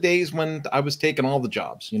these were the days when I was taking all the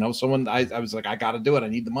jobs. You know, I was like, I got to do it. I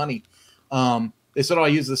need the money. They said, oh, I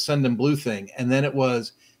use the Sendinblue thing. And then it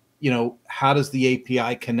was, you know, how does the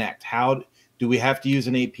API connect? How do we have to use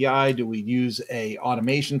an API? Do we use a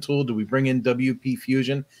automation tool? Do we bring in WP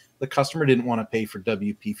Fusion? The customer didn't want to pay for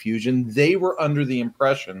WP Fusion. They were under the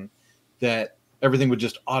impression that everything would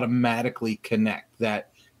just automatically connect,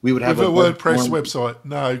 that we would have a WordPress website.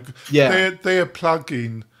 No, they're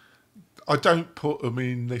plug-in. I don't put them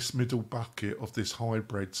in this middle bucket of this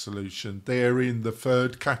hybrid solution. They're in the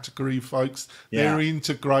third category, folks. Yeah. Their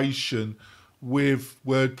integration with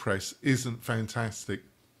WordPress isn't fantastic.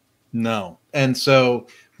 No. And so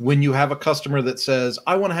when you have a customer that says,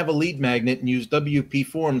 I want to have a lead magnet and use WP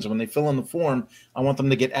forms, when they fill in the form, I want them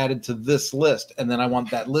to get added to this list. And then I want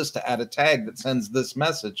that list to add a tag that sends this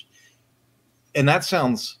message. And that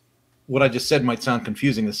sounds what I just said might sound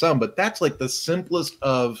confusing to some, but that's like the simplest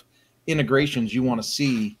of integrations you want to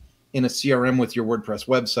see in a CRM with your WordPress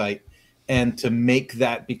website. And to make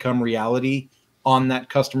that become reality on that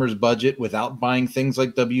customer's budget without buying things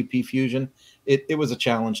like WP Fusion, it was a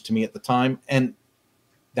challenge to me at the time. And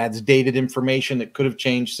that's dated information that could have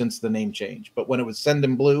changed since the name change. But when it was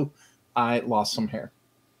Sendinblue, I lost some hair.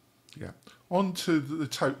 Yeah. On to the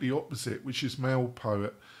totally opposite, which is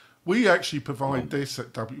MailPoet. We actually provide this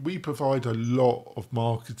at we provide a lot of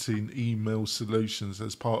marketing email solutions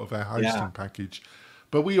as part of our hosting package.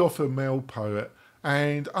 But we offer MailPoet,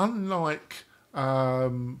 and unlike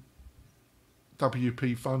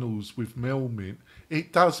WP-Funnels with MailMint,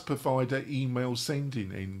 it does provide an email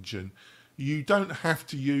sending engine. You don't have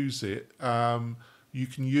to use it. You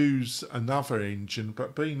can use another engine,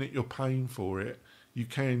 but being that you're paying for it, you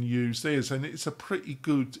can use theirs, and it's a pretty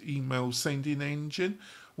good email sending engine.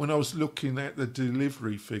 When I was looking at the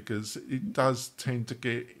delivery figures, it does tend to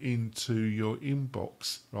get into your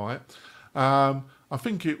inbox, right? I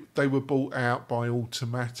think they were bought out by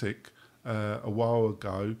Automatic a while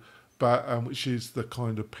ago, but which is the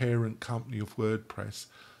kind of parent company of WordPress.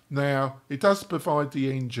 Now, it does provide the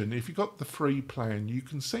engine. If you've got the free plan, you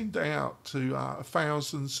can send it out to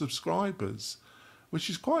 1,000 subscribers, which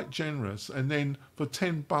is quite generous. And then for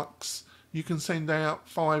 $10, you can send out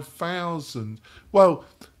 5,000. Well,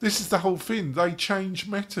 this is the whole thing. They change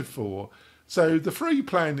metaphor. So the free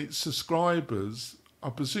plan, it's subscribers. I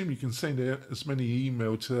presume you can send out as many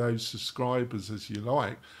email to those subscribers as you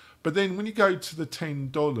like. But then when you go to the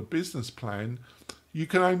 $10 business plan, you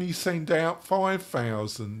can only send out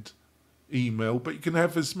 5,000 email, but you can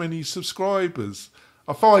have as many subscribers.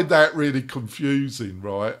 I find that really confusing,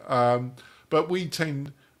 right? But we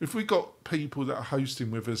tend, if we got people that are hosting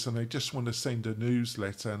with us and they just want to send a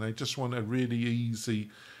newsletter and they just want a really easy,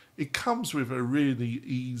 it comes with a really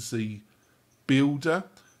easy builder.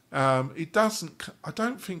 It doesn't, I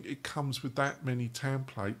don't think it comes with that many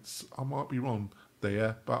templates. I might be wrong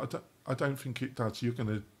there, but I don't think it does. You're going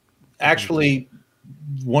to actually.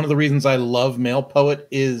 One of the reasons I love MailPoet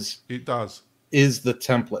is the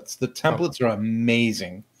templates. The templates are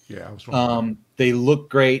amazing. Yeah, I was wrong. They look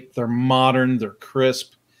great. They're modern. They're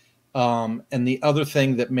crisp. And the other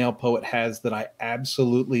thing that MailPoet has that I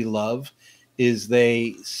absolutely love is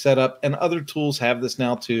they set up, and other tools have this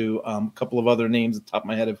now too. A couple of other names at the top of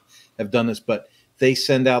my head have done this, but they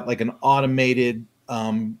send out like an automated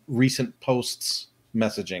recent posts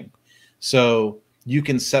messaging. So you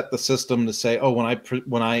can set the system to say, oh,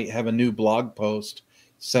 when I have a new blog post,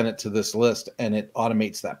 send it to this list, and it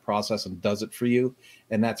automates that process and does it for you.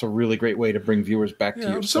 And that's a really great way to bring viewers back to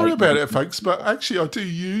your I'm site. sorry about it, folks, but actually I do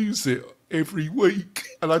use it every week,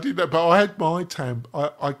 and I did that. But I had my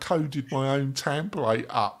I coded my own template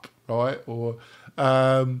up, right? Or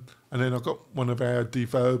and then I got one of our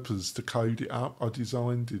developers to code it up. I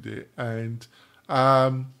designed it, and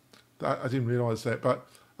I didn't realise that, but.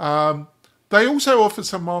 They also offer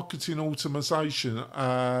some marketing automation.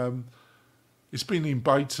 It's been in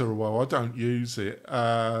beta a while. I don't use it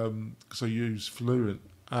because I use Fluent.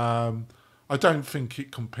 I don't think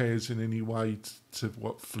it compares in any way to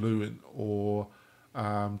what Fluent or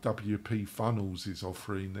WP-Funnels is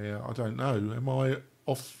offering there. I don't know. Am I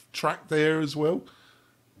off track there as well?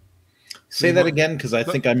 Say that again, because I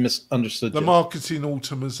think I misunderstood the you. marketing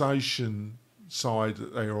automation side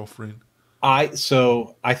that they are offering. I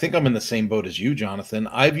think I'm in the same boat as you, Jonathan.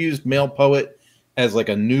 I've used MailPoet as like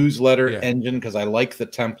a newsletter engine because I like the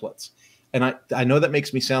templates. And I know that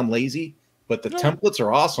makes me sound lazy, but the templates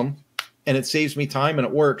are awesome and it saves me time and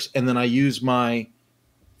it works. And then I use my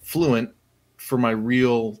Fluent for my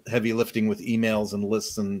real heavy lifting with emails and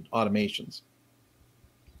lists and automations.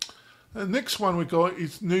 The next one we got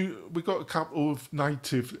is new. We got a couple of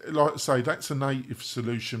native, like I say, that's a native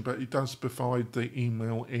solution, but it does provide the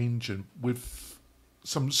email engine with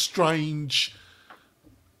some strange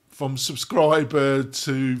from subscriber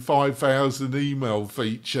to 5,000 email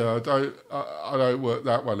feature. I don't work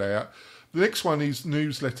that one out. The next one is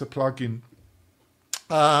newsletter plugin.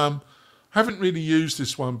 Haven't really used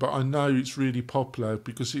this one, but I know it's really popular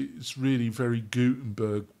because it's really very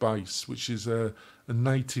Gutenberg based, which is a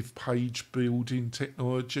native page building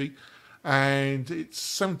technology, and it's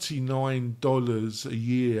 $79 a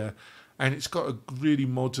year, and it's got a really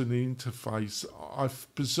modern interface. I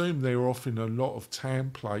presume they're offering a lot of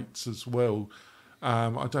templates as well.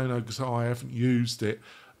 I don't know because I haven't used it,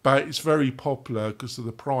 but it's very popular because of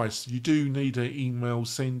the price. You do need an email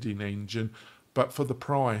sending engine, but for the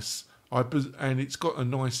price, and it's got a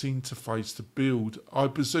nice interface to build. I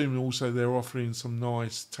presume also they're offering some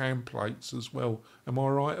nice templates as well. Am I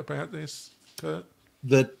right about this, Kurt?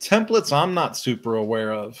 The templates I'm not super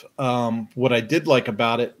aware of. What I did like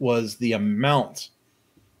about it was the amount.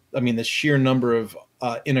 I mean, the sheer number of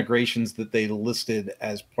integrations that they listed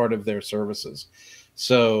as part of their services.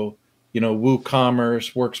 So,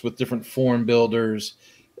 WooCommerce works with different form builders,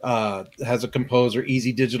 has a composer,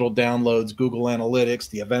 easy digital downloads, Google Analytics,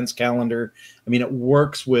 the events calendar. I mean, it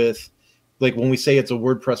works with, like, when we say it's a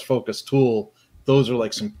WordPress focused tool, those are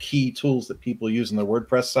like some key tools that people use in their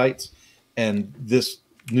WordPress sites. And this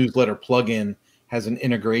newsletter plugin has an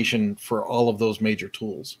integration for all of those major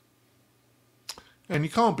tools. And you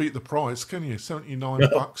can't beat the price, can you?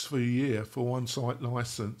 $79 for a year for one site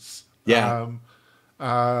license. Yeah.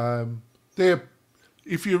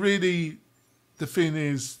 If you really, the thing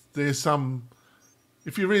is,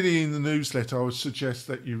 if you're really in the newsletter, I would suggest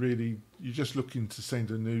that you're just looking to send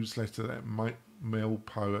a newsletter that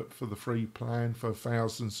MailPoet for the free plan for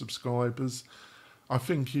 1,000 subscribers. I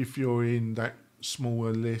think if you're in that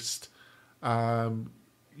smaller list,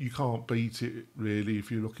 you can't beat it really if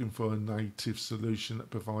you're looking for a native solution that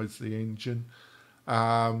provides the engine.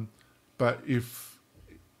 But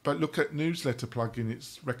look at newsletter plugin,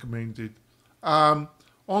 it's recommended. On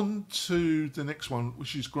to the next one,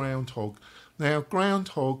 which is Groundhogg. Now,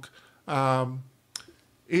 Groundhogg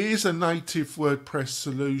is a native WordPress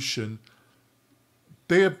solution.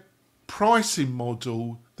 Their pricing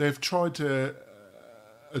model, they've tried to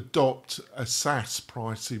adopt a SaaS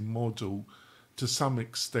pricing model to some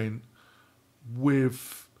extent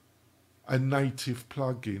with a native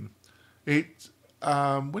plugin.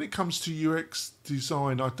 When it comes to UX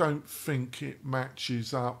design, I don't think it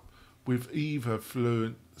matches up with either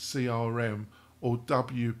FluentCRM or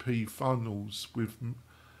WP-Funnels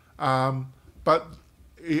but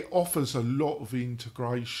it offers a lot of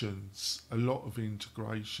integrations.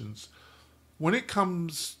 When it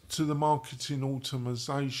comes to the marketing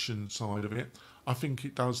automation side of it, I think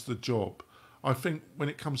it does the job. I think when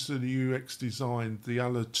it comes to the UX design, the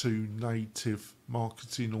other two native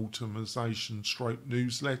marketing automation /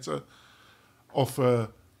 newsletter offer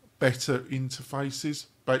better interfaces,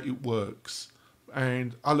 but it works.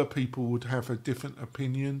 And other people would have a different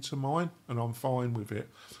opinion to mine, and I'm fine with it.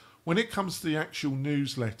 When it comes to the actual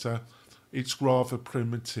newsletter, it's rather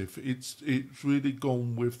primitive. It's really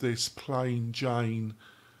gone with this plain Jane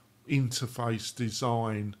interface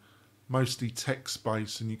design, mostly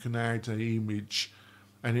text-based, and you can add an image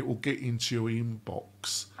and it will get into your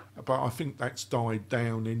inbox. But I think that's died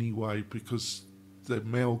down anyway because the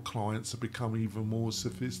mail clients have become even more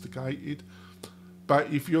sophisticated. But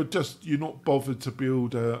if you're not bothered to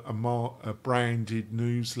build a branded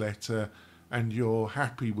newsletter and you're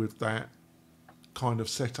happy with that kind of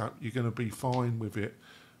setup, you're going to be fine with it.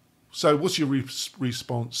 So what's your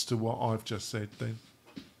response to what I've just said then?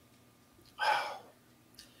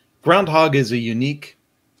 Groundhogg is a unique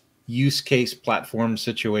use case platform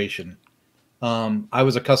situation. I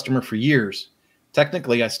was a customer for years.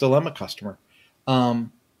 Technically, I still am a customer.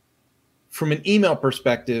 From an email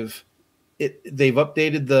perspective, they've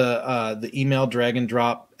updated the email drag and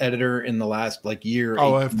drop editor in the last year.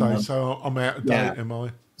 Oh, have they? So I'm out of date, am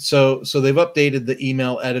I? So they've updated the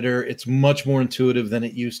email editor. It's much more intuitive than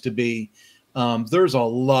it used to be. There's a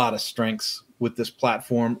lot of strengths with this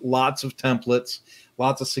platform, lots of templates,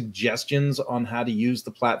 lots of suggestions on how to use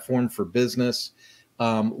the platform for business,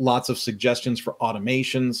 lots of suggestions for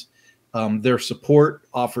automations. Their support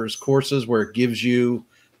offers courses where it gives you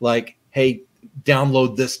hey,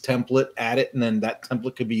 download this template, add it, and then that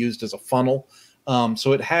template could be used as a funnel.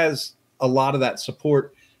 So it has a lot of that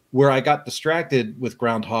support. Where I got distracted with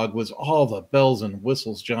Groundhogg was all the bells and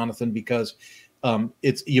whistles, Jonathan, because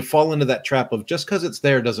you fall into that trap of just because it's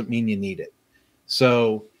there doesn't mean you need it.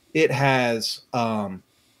 So it has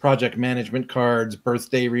project management cards,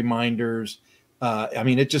 birthday reminders.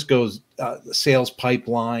 It just goes sales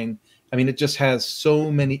pipeline. It just has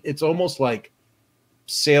so many. It's almost like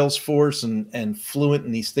Salesforce and Fluent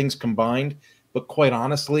and these things combined. But quite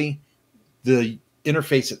honestly, the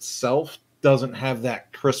interface itself doesn't have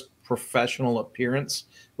that crisp professional appearance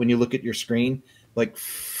when you look at your screen. Like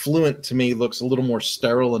Fluent to me looks a little more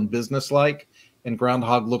sterile and business-like, and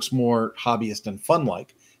Groundhogg looks more hobbyist and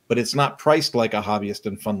fun-like. But it's not priced like a hobbyist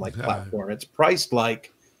and fun-like platform. It's priced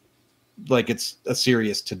like it's a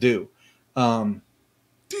serious to-do. Do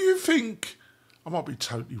you think, I might be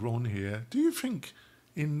totally wrong here, do you think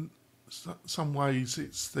in some ways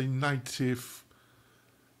it's the native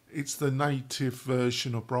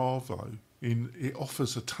version of Bravo? It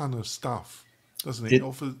offers a ton of stuff, doesn't it? It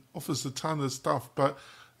offers a ton of stuff, but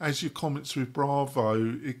as your comments with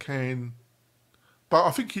Bravo, it can. But I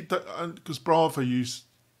think because Bravo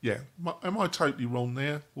am I totally wrong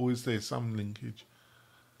there, or is there some linkage?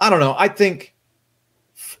 I don't know. I think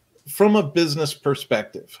from a business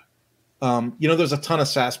perspective, there's a ton of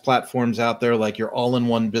SaaS platforms out there, like your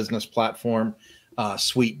all-in-one business platform,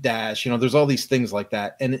 Suite Dash. There's all these things like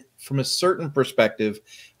that. And from a certain perspective,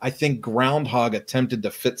 I think Groundhogg attempted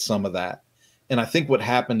to fit some of that. And I think what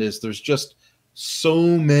happened is there's just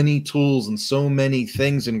so many tools and so many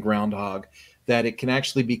things in Groundhogg that it can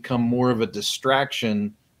actually become more of a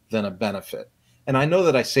distraction than a benefit. And I know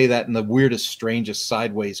that I say that in the weirdest, strangest,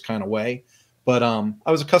 sideways kind of way, but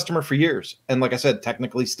I was a customer for years. And like I said,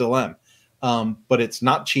 technically still am. But it's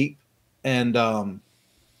not cheap. And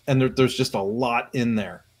there's just a lot in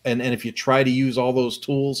there. And if you try to use all those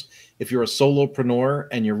tools, if you're a solopreneur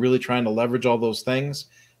and you're really trying to leverage all those things,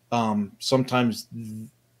 sometimes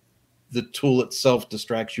the tool itself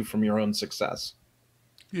distracts you from your own success.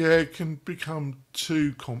 Yeah, it can become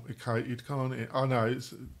too complicated, can't it? I know.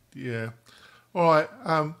 Yeah. All right.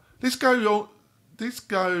 Let's go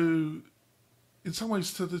in some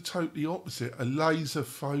ways to the totally opposite, a laser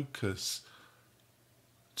focus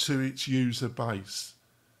to its user base.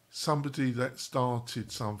 Somebody that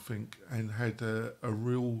started something and had a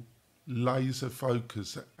real laser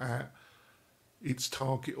focus at its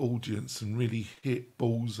target audience and really hit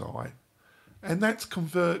bullseye. And that's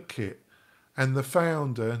ConvertKit. And the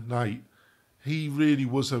founder, Nate, he really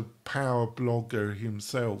was a power blogger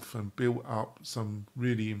himself and built up some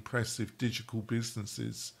really impressive digital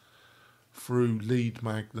businesses through lead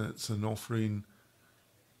magnets and offering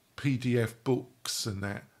PDF books and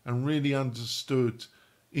that, and really understood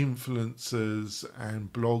influencers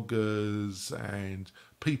and bloggers and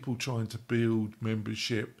people trying to build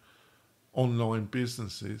membership online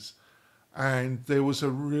businesses. And there was a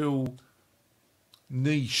real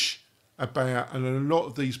niche about, and a lot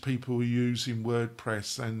of these people were using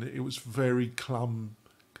WordPress, and it was very a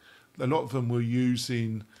lot of them were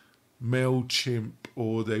using MailChimp,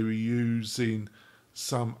 or they were using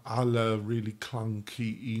some other really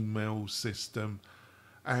clunky email system.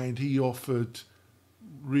 And he offered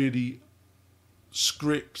really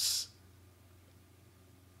scripts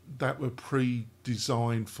that were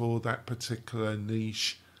pre-designed for that particular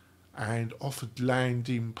niche, and offered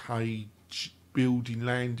building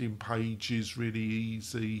landing pages really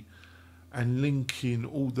easy, and linking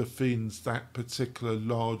all the things that particular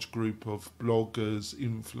large group of bloggers,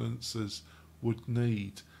 influencers would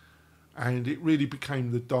need. And it really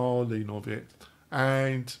became the darling of it.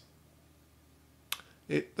 And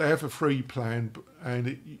they have a free plan,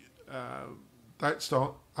 and that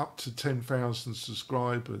start up to 10,000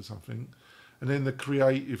 subscribers, I think. And then the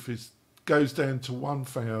creative goes down to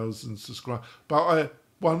 1,000 subscribers. But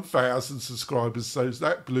 1,000 subscribers, so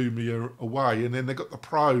that blew me away. And then they got the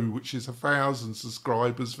Pro, which is 1,000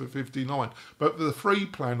 subscribers for 59. But for the free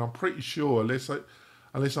plan, I'm pretty sure, unless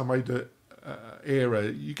I made an error,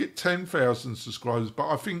 you get 10,000 subscribers. But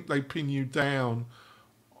I think they pin you down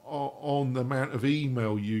on the amount of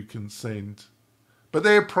email you can send. But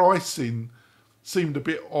their pricing seemed a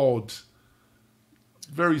bit odd,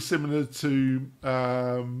 very similar to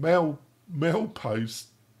MailPoet.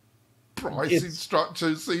 Pricing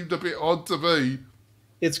structure seemed a bit odd to me.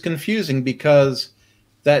 It's confusing because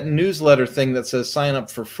that newsletter thing that says sign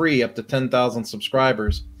up for free up to 10,000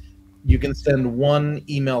 subscribers, you can send one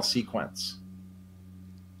email sequence.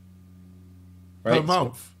 Right? Per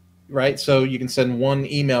month. Right? So you can send one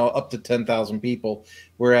email up to 10,000 people.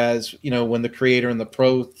 Whereas, when the creator and the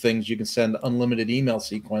pro things, you can send unlimited email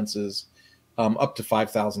sequences up to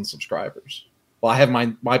 5,000 subscribers. Well, I have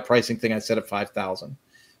my pricing thing I set at 5,000.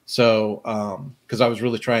 So, because I was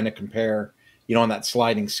really trying to compare, on that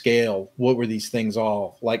sliding scale, what were these things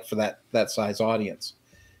all like for that size audience?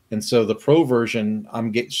 And so the pro version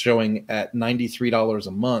I'm showing at $93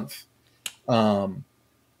 a month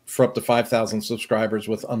for up to 5,000 subscribers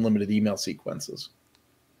with unlimited email sequences.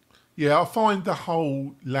 Yeah, I find the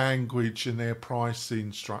whole language and their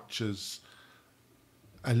pricing structures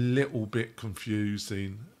a little bit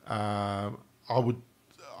confusing.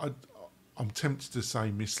 I'm tempted to say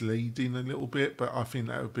misleading a little bit, but I think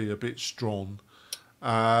that would be a bit strong.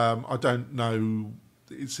 I don't know.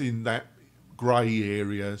 It's in that grey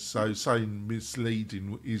area, so saying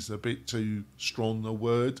misleading is a bit too strong a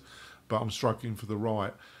word, but I'm struggling for the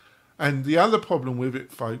right. And the other problem with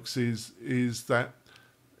it, folks, is that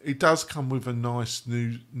it does come with a nice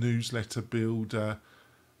newsletter builder.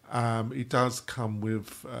 It does come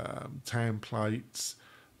with templates.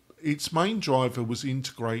 Its main driver was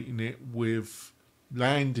integrating it with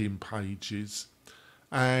landing pages,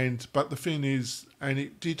 but the thing is, and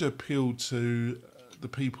it did appeal to the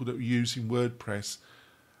people that were using WordPress,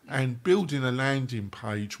 and building a landing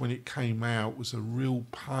page when it came out was a real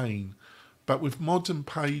pain. But with modern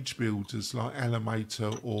page builders like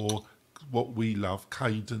Elementor or what we love,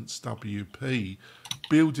 Cadence WP,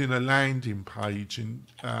 building a landing page, and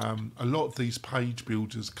a lot of these page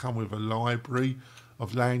builders come with a library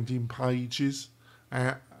of landing pages.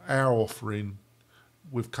 Our offering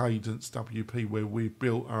with Cadence WP, where we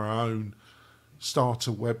built our own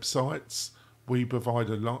starter websites, we provide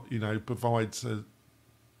a lot, provides a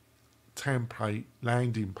template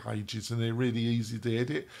landing pages, and they're really easy to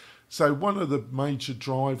edit. So one of the major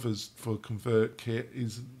drivers for ConvertKit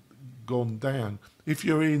is gone down. If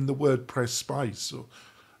you're in the WordPress space,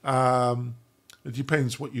 it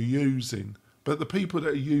depends what you're using, but the people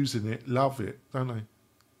that are using it love it, don't they?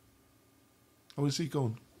 Oh, is he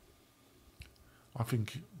gone? I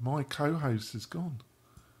think my co-host is gone.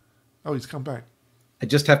 Oh, he's come back. I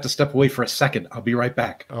just have to step away for a second. I'll be right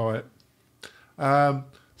back. All right.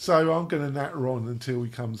 So I'm going to natter on until he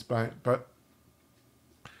comes back. But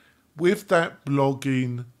with that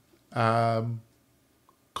blogging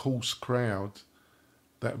course crowd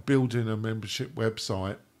that building a membership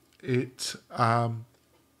website, it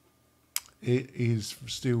is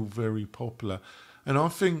still very popular. And I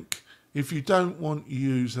think if you don't want to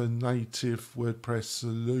use a native WordPress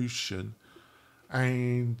solution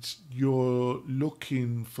and you're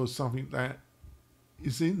looking for something that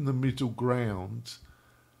is in the middle ground,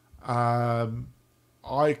 I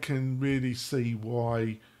can really see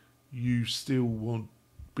why you still won't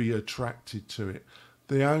be attracted to it.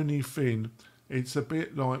 The only thing, it's a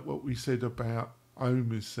bit like what we said about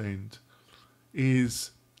Omnisend,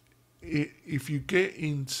 is if you get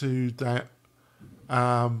into that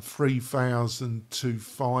 3,000 to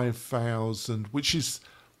 5,000, which is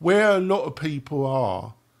where a lot of people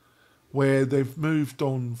are, where they've moved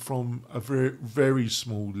on from a very, very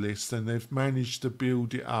small list and they've managed to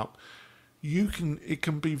build it up, it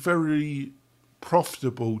can be very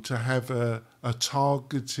profitable to have a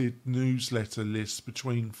targeted newsletter list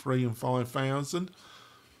between 3,000 and 5,000.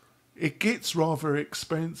 It gets rather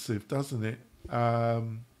expensive, doesn't it?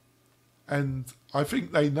 And I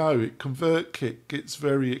think they know it. ConvertKit gets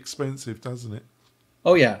very expensive, doesn't it?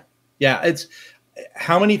 Oh, yeah. Yeah. It's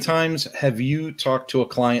how many times have you talked to a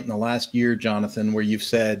client in the last year, Jonathan, where you've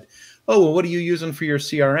said, oh, well, what are you using for your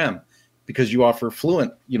CRM? Because you offer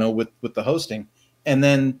Fluent, with the hosting. And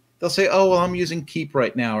then they'll say, oh, well, I'm using Keep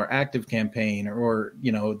right now, or ActiveCampaign, or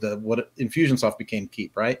what Infusionsoft became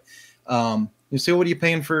Keep, right? You say, what are you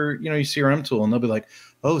paying for, your CRM tool? And they'll be like,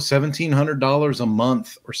 oh, $1,700 a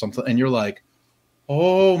month or something. And you're like,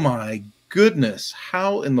 oh my goodness,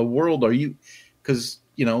 how in the world are you? Because,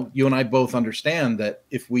 you and I both understand that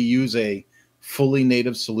if we use a fully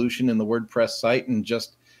native solution in the WordPress site and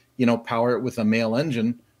just, power it with a mail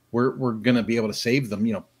engine, we're going to be able to save them.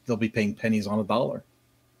 They'll be paying pennies on a dollar.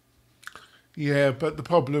 Yeah, but the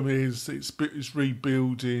problem is it's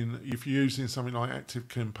rebuilding. If you're using something like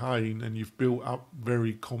ActiveCampaign and you've built up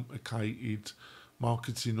very complicated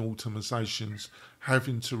marketing automatizations,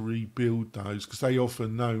 having to rebuild those, because they offer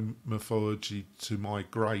no methodology to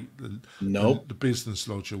migrate the business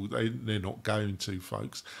logic. They're not going to,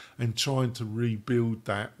 folks. And trying to rebuild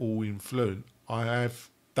that all in Fluent, I have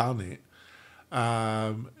done it.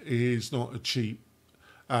 It is not a cheap...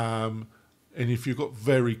 and if you've got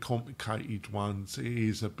very complicated ones, it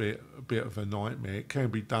is a bit of a nightmare. It can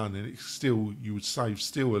be done, and it's still, you would save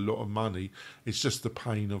still a lot of money. It's just the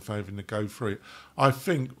pain of having to go through it. I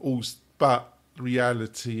think also, but the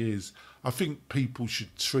reality is, I think people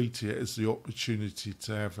should treat it as the opportunity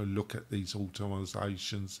to have a look at these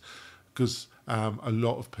automatizations, because a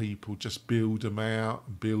lot of people just build them out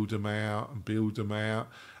and build them out and build them out,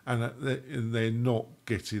 and they're not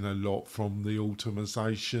getting a lot from the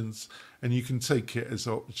automatizations. And you can take it as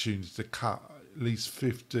an opportunity to cut at least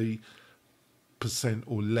 50%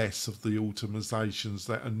 or less of the automatizations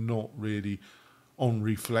that are not really, on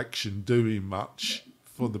reflection, doing much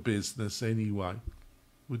for the business anyway.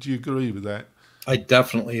 Would you agree with that? I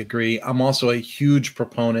definitely agree. I'm also a huge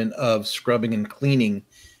proponent of scrubbing and cleaning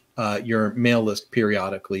your mail list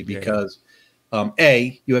periodically, because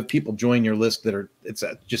you have people join your list that it's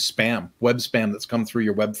just spam, web spam that's come through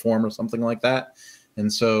your web form or something like that.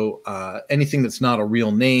 And so anything that's not a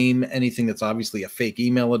real name, anything that's obviously a fake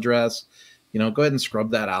email address, go ahead and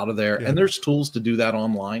scrub that out of there. Yeah. And there's tools to do that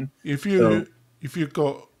online. If you've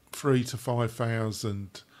got 3,000 to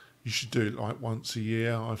 5,000, you should do it like once a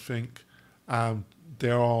year, I think.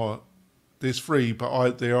 There's free,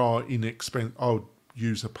 but there are inexpensive. I'll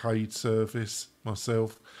use a paid service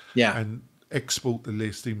myself. Yeah. And export the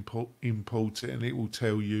list, import it, and it will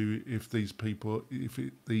tell you if the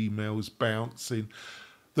email is bouncing.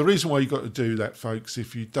 The reason why you've got to do that, folks,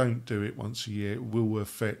 if you don't do it once a year, it will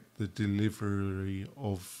affect the delivery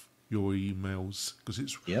of your emails, because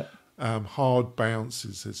it's hard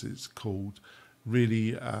bounces, as it's called,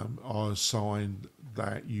 really are a sign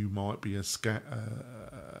that you might be a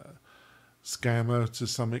scammer to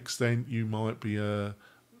some extent. You might be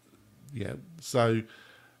so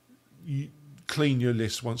you clean your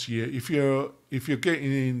list once a year. If you're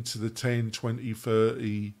getting into the 10, 20,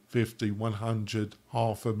 30, 50, 100,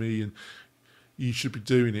 500,000, you should be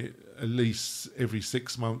doing it at least every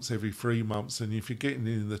 6 months, every 3 months. And if you're getting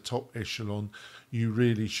in the top echelon, you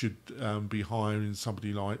really should be hiring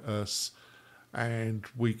somebody like us. And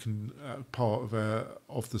we can, part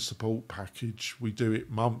of the support package, we do it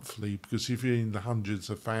monthly, because if you're in the hundreds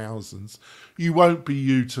of thousands, you won't be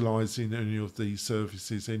utilising any of these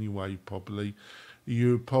services anyway, probably.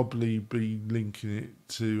 You'll probably be linking it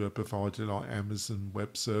to a provider like Amazon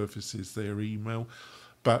Web Services, their email.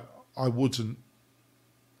 But I wouldn't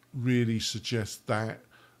really suggest that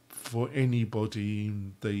for anybody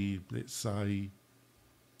in the, let's say,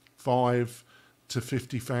 5 to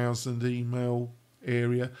 50,000 email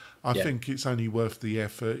area. I think it's only worth the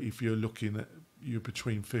effort if you're looking at you're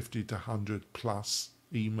between 50 to 100 plus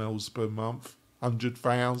emails per month,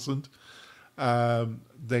 100,000.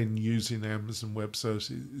 Then using Amazon Web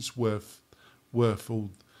Services is worth all.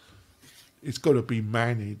 It's got to be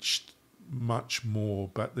managed much more,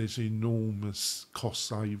 but there's enormous cost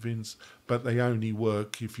savings. But they only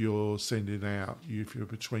work if you're sending out, if you're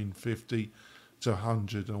between 50 to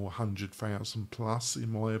 100 or 100,000 plus,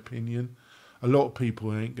 in my opinion. A lot of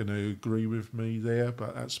people ain't going to agree with me there,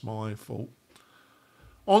 but that's my fault.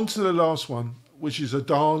 On to the last one, which is a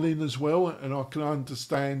darling as well, and I can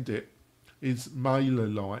understand it, is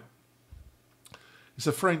MailerLite. It's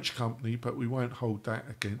a French company, but we won't hold that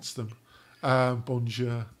against them.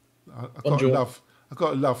 Bonjour. I've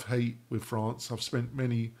got a love-hate with France. I've spent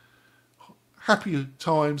many happy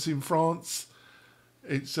times in France.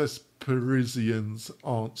 It's just Parisians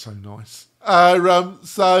aren't so nice. And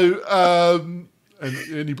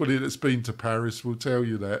anybody that's been to Paris will tell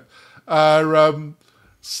you that.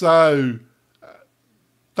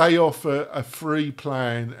 They offer a free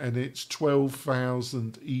plan, and it's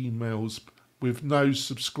 12,000 emails with no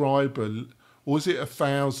subscriber. Or is it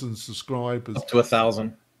 1,000 subscribers? Up to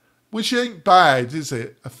 1,000. Which ain't bad, is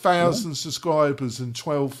it? 1,000 subscribers and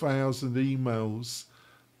 12,000 emails.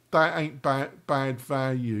 That ain't bad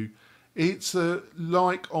value. It's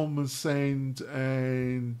like Omnisend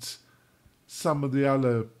and some of the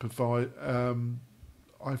other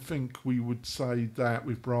I think we would say that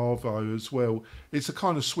with Bravo as well. It's a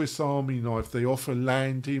kind of Swiss Army knife. They offer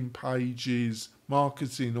landing pages,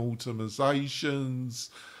 marketing automatizations,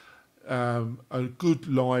 a good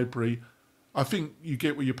library. I think you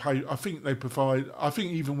get what you pay. I think they provide, I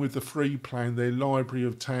think even with the free plan, their library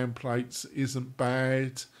of templates isn't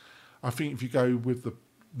bad. I think if you go with the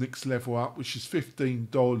next level up, which is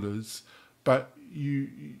 $15, but you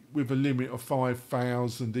with a limit of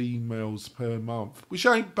 5,000 emails per month, which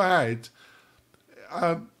ain't bad.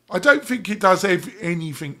 I don't think it does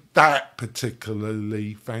anything that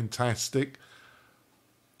particularly fantastic,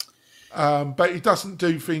 but it doesn't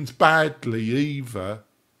do things badly either.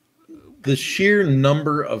 The sheer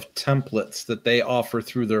number of templates that they offer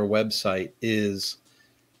through their website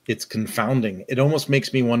it's confounding. It almost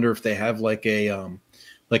makes me wonder if they have like a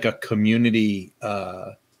community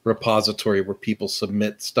repository where people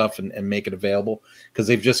submit stuff and make it available, because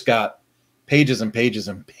they've just got pages and pages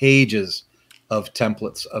and pages of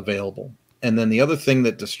templates available. And then the other thing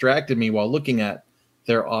that distracted me while looking at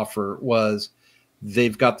their offer was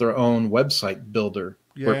they've got their own website builder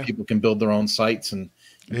where people can build their own sites and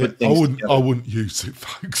put things I wouldn't use it,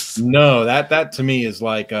 folks. No, that to me is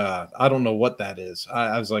like I don't know what that is.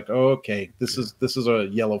 I was like, oh, okay, this is a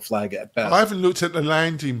yellow flag at best. I haven't looked at the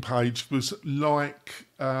landing page. It was like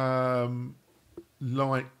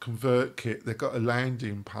ConvertKit. They've got a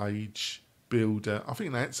landing page builder. I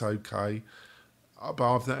think that's okay, but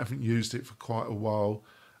I haven't used it for quite a while.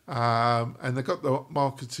 And they've got the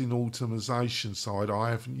marketing automation side.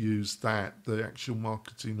 I haven't used that, the actual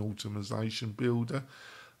marketing automation builder.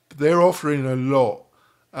 But they're offering a lot.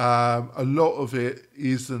 A lot of it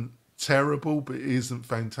isn't terrible, but it isn't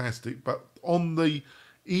fantastic. But on the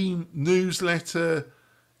newsletter,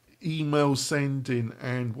 email sending,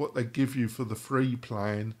 and what they give you for the free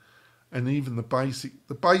plan, and even the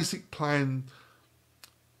basic plan,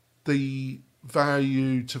 the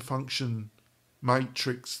value to function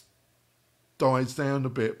matrix dies down a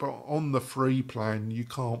bit, but on the free plan you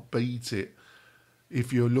can't beat it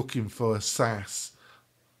if you're looking for a SaaS.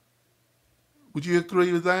 Would you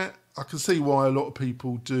agree with that? I can see why a lot of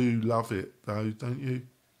people do love it, though, don't you?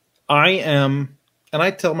 I am, and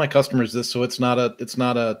I tell my customers this, so it's not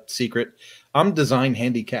a secret. I'm design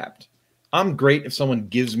handicapped. I'm great if someone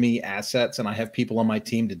gives me assets and I have people on my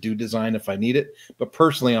team to do design if I need it. But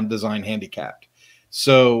personally, I'm design handicapped.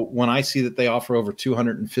 So when I see that they offer over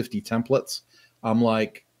 250 templates, I'm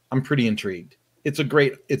like, I'm pretty intrigued. It's a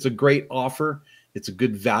great offer. It's a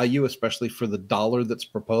good value, especially for the dollar that's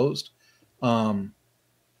proposed. I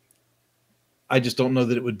just don't know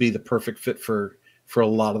that it would be the perfect fit for a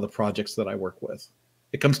lot of the projects that I work with.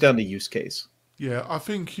 It comes down to use case. Yeah, I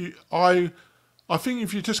think I think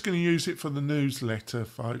if you're just going to use it for the newsletter,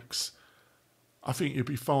 folks, I think you'll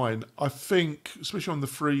be fine. I think, especially on the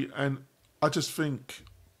free, and I just think,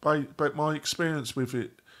 but my experience with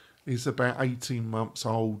it is about 18 months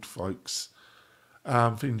old, folks.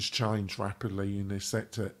 Things change rapidly in this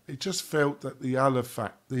sector. It just felt that the other,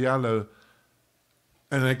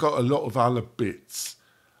 and they got a lot of other bits,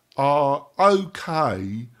 are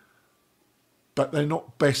okay, but they're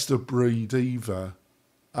not best of breed either.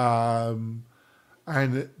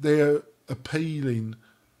 And they're appealing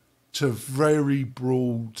to a very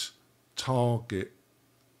broad target,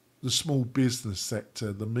 the small business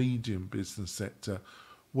sector, the medium business sector,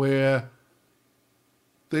 where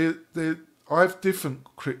I have different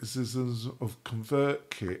criticisms of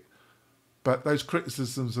ConvertKit, but those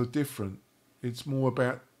criticisms are different. It's more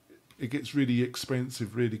about it gets really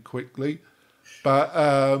expensive really quickly,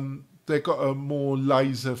 but they've got a more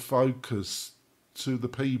laser focus to the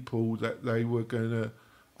people that they were going to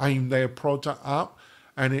aim their product up,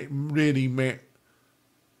 and it really met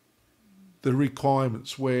the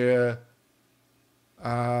requirements where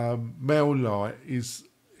MailerLite is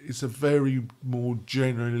a very more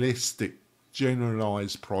generalized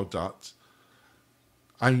product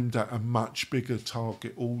aimed at a much bigger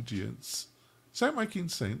target audience. Is that making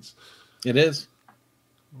sense? It is.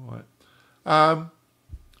 Right.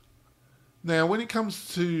 Now, when it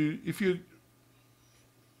comes to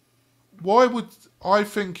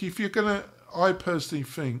I personally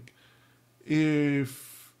think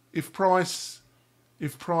if price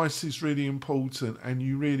is really important and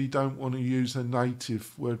you really don't want to use a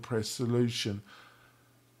native WordPress solution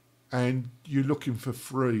and you're looking for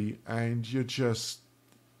free and you're just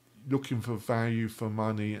looking for value for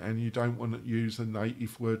money and you don't want to use a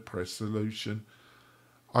native WordPress solution,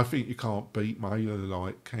 I think you can't beat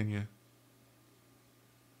MailerLite, can you?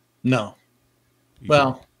 No.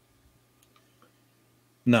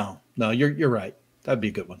 No, you're right. That'd be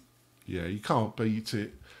a good one. Yeah, you can't beat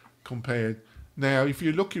it compared. Now, if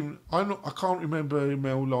you're looking, I can't remember if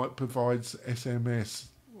MailerLite provides SMS.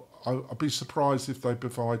 I'd be surprised if they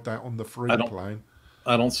provide that on the free plan.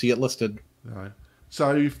 I don't see it listed. No.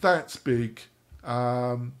 So if that's big,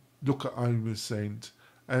 look at Omnisend.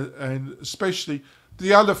 And especially,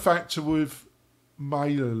 the other factor with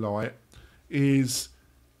MailerLite is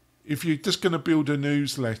if you're just going to build a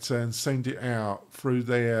newsletter and send it out through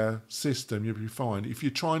their system, you'll be fine. If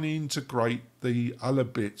you're trying to integrate the other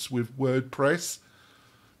bits with WordPress,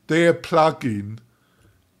 their plugin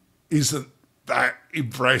isn't that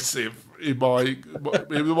impressive. It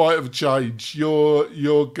might have changed.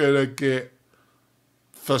 You're gonna get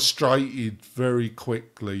frustrated very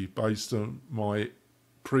quickly based on my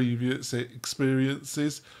previous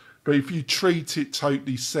experiences. But if you treat it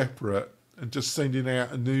totally separate and just sending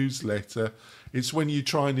out a newsletter, it's when you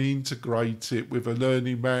try and integrate it with a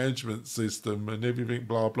learning management system and everything,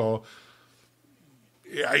 blah, blah,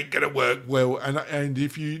 it ain't going to work well. And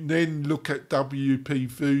if you then look at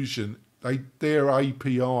WP Fusion, their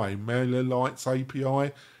API, MailerLite's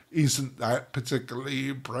API, isn't that particularly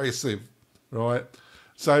impressive, right?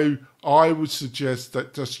 So I would suggest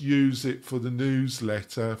that just use it for the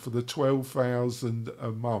newsletter, for the 12,000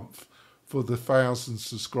 a month, for the 1,000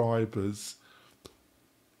 subscribers.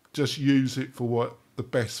 Just use it for what the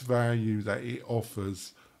best value that it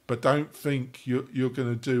offers. But don't think you're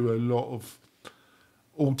going to do a lot of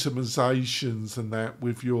automatizations and that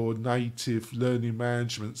with your native learning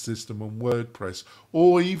management system on WordPress,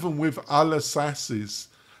 or even with other SaaSes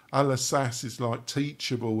like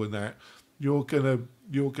Teachable and that. You're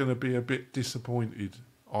gonna be a bit disappointed,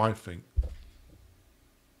 I think.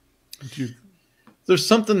 There's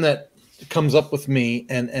something that comes up with me,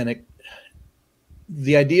 and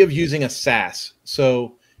the idea of using a SaaS.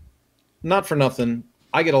 So, not for nothing,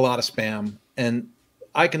 I get a lot of spam, and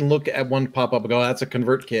I can look at one pop up and go, oh, "That's a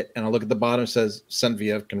ConvertKit," and I look at the bottom, it says "Sent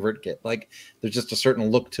via ConvertKit." Like there's just a certain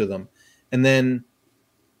look to them, and then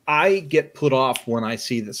I get put off when I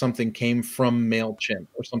see that something came from MailChimp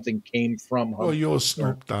or something came from. Well, you're a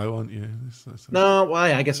snob, though, aren't you? No, well,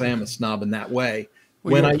 I guess I am a snob in that way.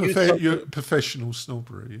 Well, when I use you're professional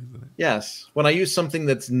snobbery, isn't it? yes, when I use something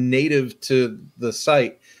that's native to the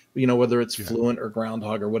site, whether it's Fluent or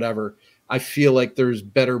Groundhog or whatever, I feel like there's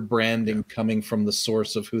better branding coming from the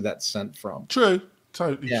source of who that's sent from. True,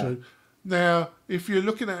 totally true. Now, if you're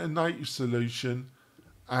looking at a native solution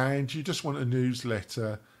and you just want a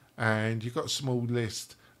newsletter and you've got a small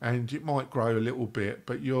list and it might grow a little bit,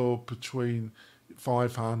 but you're between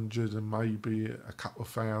 500 and maybe a couple of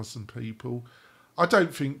thousand people, I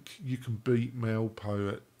don't think you can beat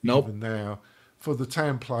MailPoet even now. For the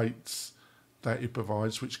templates that it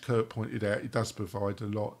provides, which Kurt pointed out, it does provide a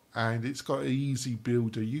lot, and it's got an easy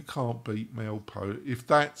builder. You can't beat MailPoet if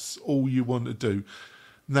that's all you want to do.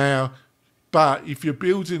 Now, but if you're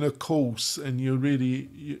building a course and you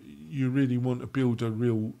really want to build a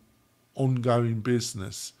real ongoing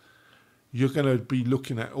business, you're going to be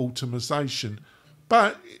looking at automation.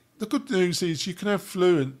 But the good news is you can have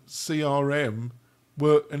FluentCRM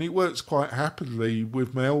work, and it works quite happily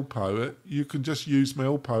with MailPoet. You can just use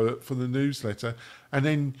MailPoet for the newsletter, and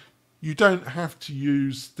then you don't have to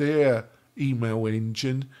use their email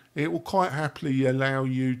engine. It will quite happily allow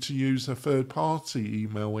you to use a third-party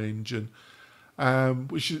email engine,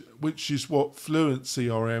 which is what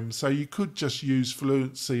FluentCRM. So you could just use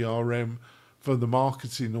FluentCRM for the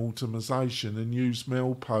marketing automation and use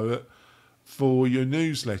MailPoet for your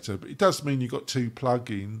newsletter. But it does mean you've got two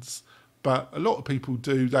plugins, but a lot of people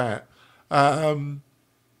do that.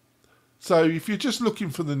 So if you're just looking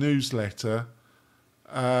for the newsletter,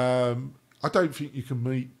 I don't think you can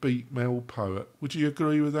beat MailPoet. Would you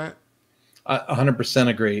agree with that? I 100%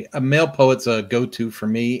 agree. MailPoet's a go-to for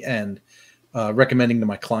me, and recommending to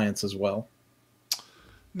my clients as well.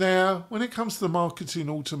 Now, when it comes to the marketing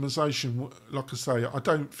automation, like I say, I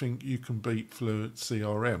don't think you can beat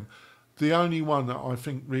FluentCRM. The only one that I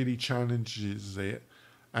think really challenges it,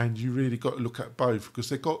 and you really got to look at both because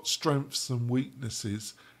they've got strengths and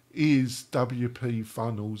weaknesses, is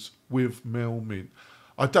WP-Funnels with MailMint.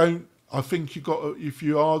 I think you got to, if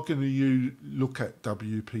you are going to look at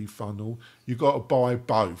WP-Funnel, you got to buy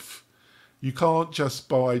both. You can't just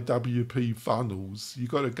buy WP-Funnels. You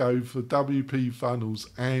got to go for WP-Funnels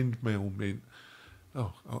and MailMint.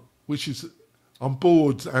 Which is, I'm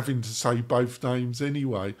bored having to say both names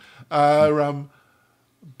anyway.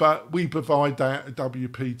 But we provide that at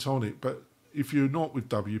WP-Tonic. But if you're not with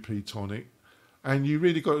WP-Tonic, and you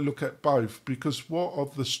really got to look at both, because what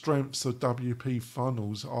of the strengths of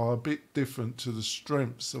WP-Funnels are a bit different to the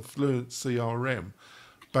strengths of FluentCRM.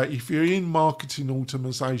 But if you're in marketing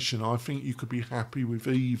automation, I think you could be happy with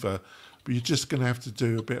either, but you're just going to have to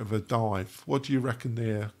do a bit of a dive. What do you reckon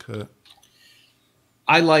there, Kurt?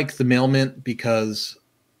 I like the MailMint because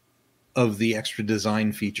of the extra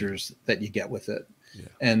design features that you get with it. Yeah.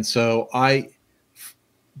 And so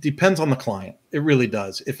depends on the client. It really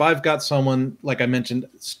does. If I've got someone, like I mentioned,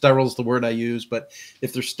 sterile is the word I use, but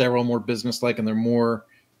if they're sterile, more business-like, and they're more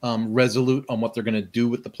resolute on what they're going to do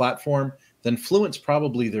with the platform, then Fluent's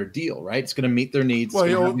probably their deal, right? It's going to meet their needs. Well,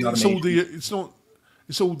 it's all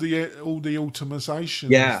the automation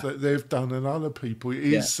that they've done and other people. It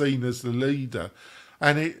is seen as the leader,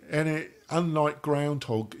 and it unlike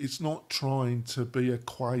Groundhogg, it's not trying to be a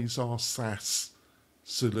quasi SaaS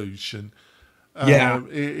solution. It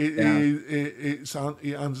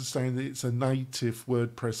understands that it's a native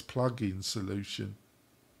WordPress plugin solution.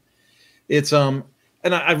 It's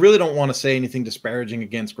and I really don't want to say anything disparaging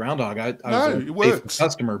against Groundhogg. I was a faithful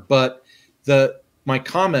customer, but my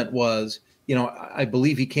comment was, I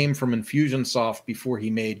believe he came from Infusionsoft before he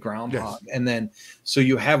made Groundhogg, and then so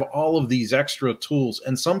you have all of these extra tools,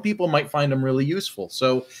 and some people might find them really useful.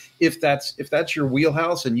 So if that's your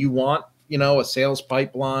wheelhouse, and you want a sales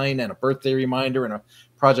pipeline and a birthday reminder and a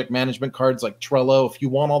project management cards like Trello, if you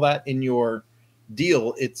want all that in your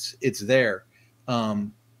deal, it's there.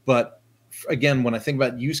 But again, when I think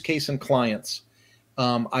about use case and clients,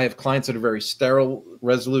 I have clients that are very sterile,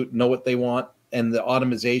 resolute, know what they want, and the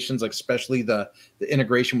automatizations, like especially the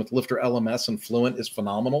integration with Lifter LMS and Fluent, is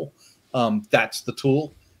phenomenal. That's the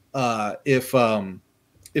tool. If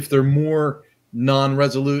they're more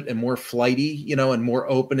non-resolute and more flighty, and more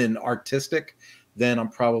open and artistic, then I'm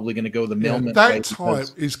probably going to go the MailMint. That type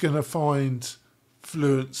is going to find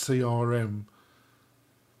FluentCRM.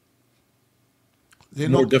 They're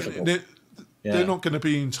more not difficult. They're not going to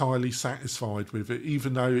be entirely satisfied with it,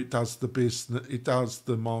 even though it does the business, it does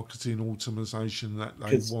the marketing automation that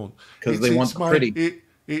they want. Because they want the pretty. It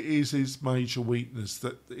is its major weakness,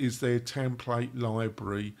 that is their template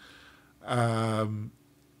library.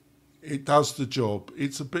 It does the job.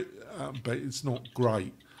 It's a bit, but it's not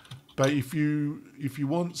great. But if you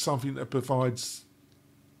want something that provides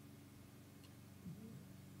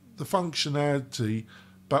the functionality,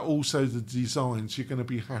 but also the designs, you're going to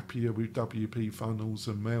be happier with WP-Funnels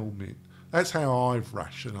and MailMint. That's how I've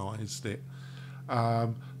rationalised it.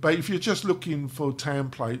 But if you're just looking for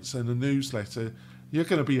templates and a newsletter, you're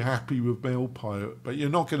going to be happy with MailPoet, but you're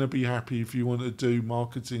not going to be happy if you want to do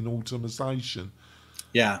marketing automation.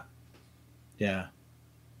 Yeah. Yeah.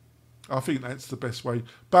 I think that's the best way.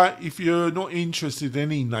 But if you're not interested in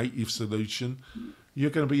any native solution,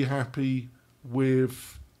 you're going to be happy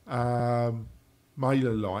with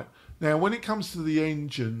MailerLite. Now, when it comes to the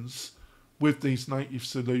engines with these native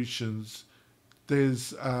solutions,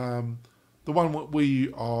 there's the one that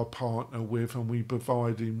we are partner with and we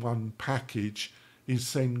provide in one package is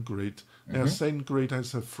SendGrid. Now, SendGrid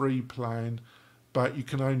has a free plan, but you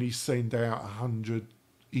can only send out 100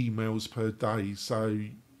 emails per day, so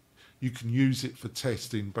you can use it for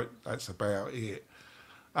testing, but that's about it.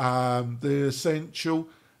 The Essential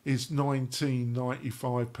is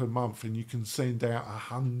 $19.95 per month, and you can send out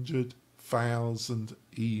 100,000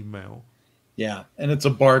 email. Yeah, and it's a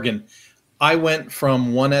bargain. I went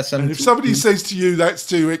from one SMTP. And if somebody says to you that's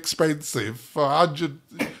too expensive for 100,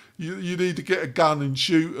 you need to get a gun and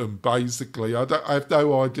shoot them. Basically, I have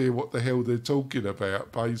no idea what the hell they're talking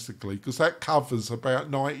about. Basically, because that covers about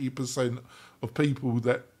 90% of people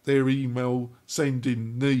that their email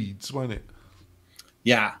sending needs, won't it?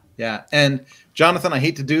 Yeah, yeah. And Jonathan, I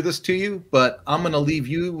hate to do this to you, but I'm going to leave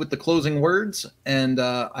you with the closing words, and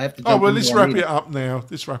I have to. Let's wrap it up now.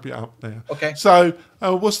 Okay. So,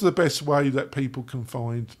 what's the best way that people can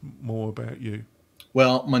find more about you?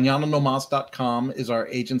 Well, manananomas.com is our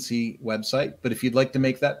agency website, but if you'd like to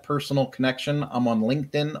make that personal connection, I'm on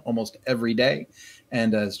LinkedIn almost every day.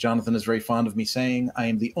 And as Jonathan is very fond of me saying, I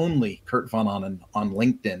am the only Kurt Von Onen on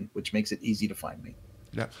LinkedIn, which makes it easy to find me.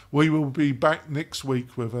 Yeah, we will be back next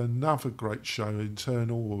week with another great show,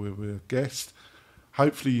 internal, or with a guest.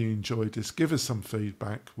 Hopefully you enjoyed this. Give us some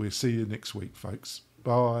feedback. We'll see you next week, folks.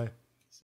 Bye.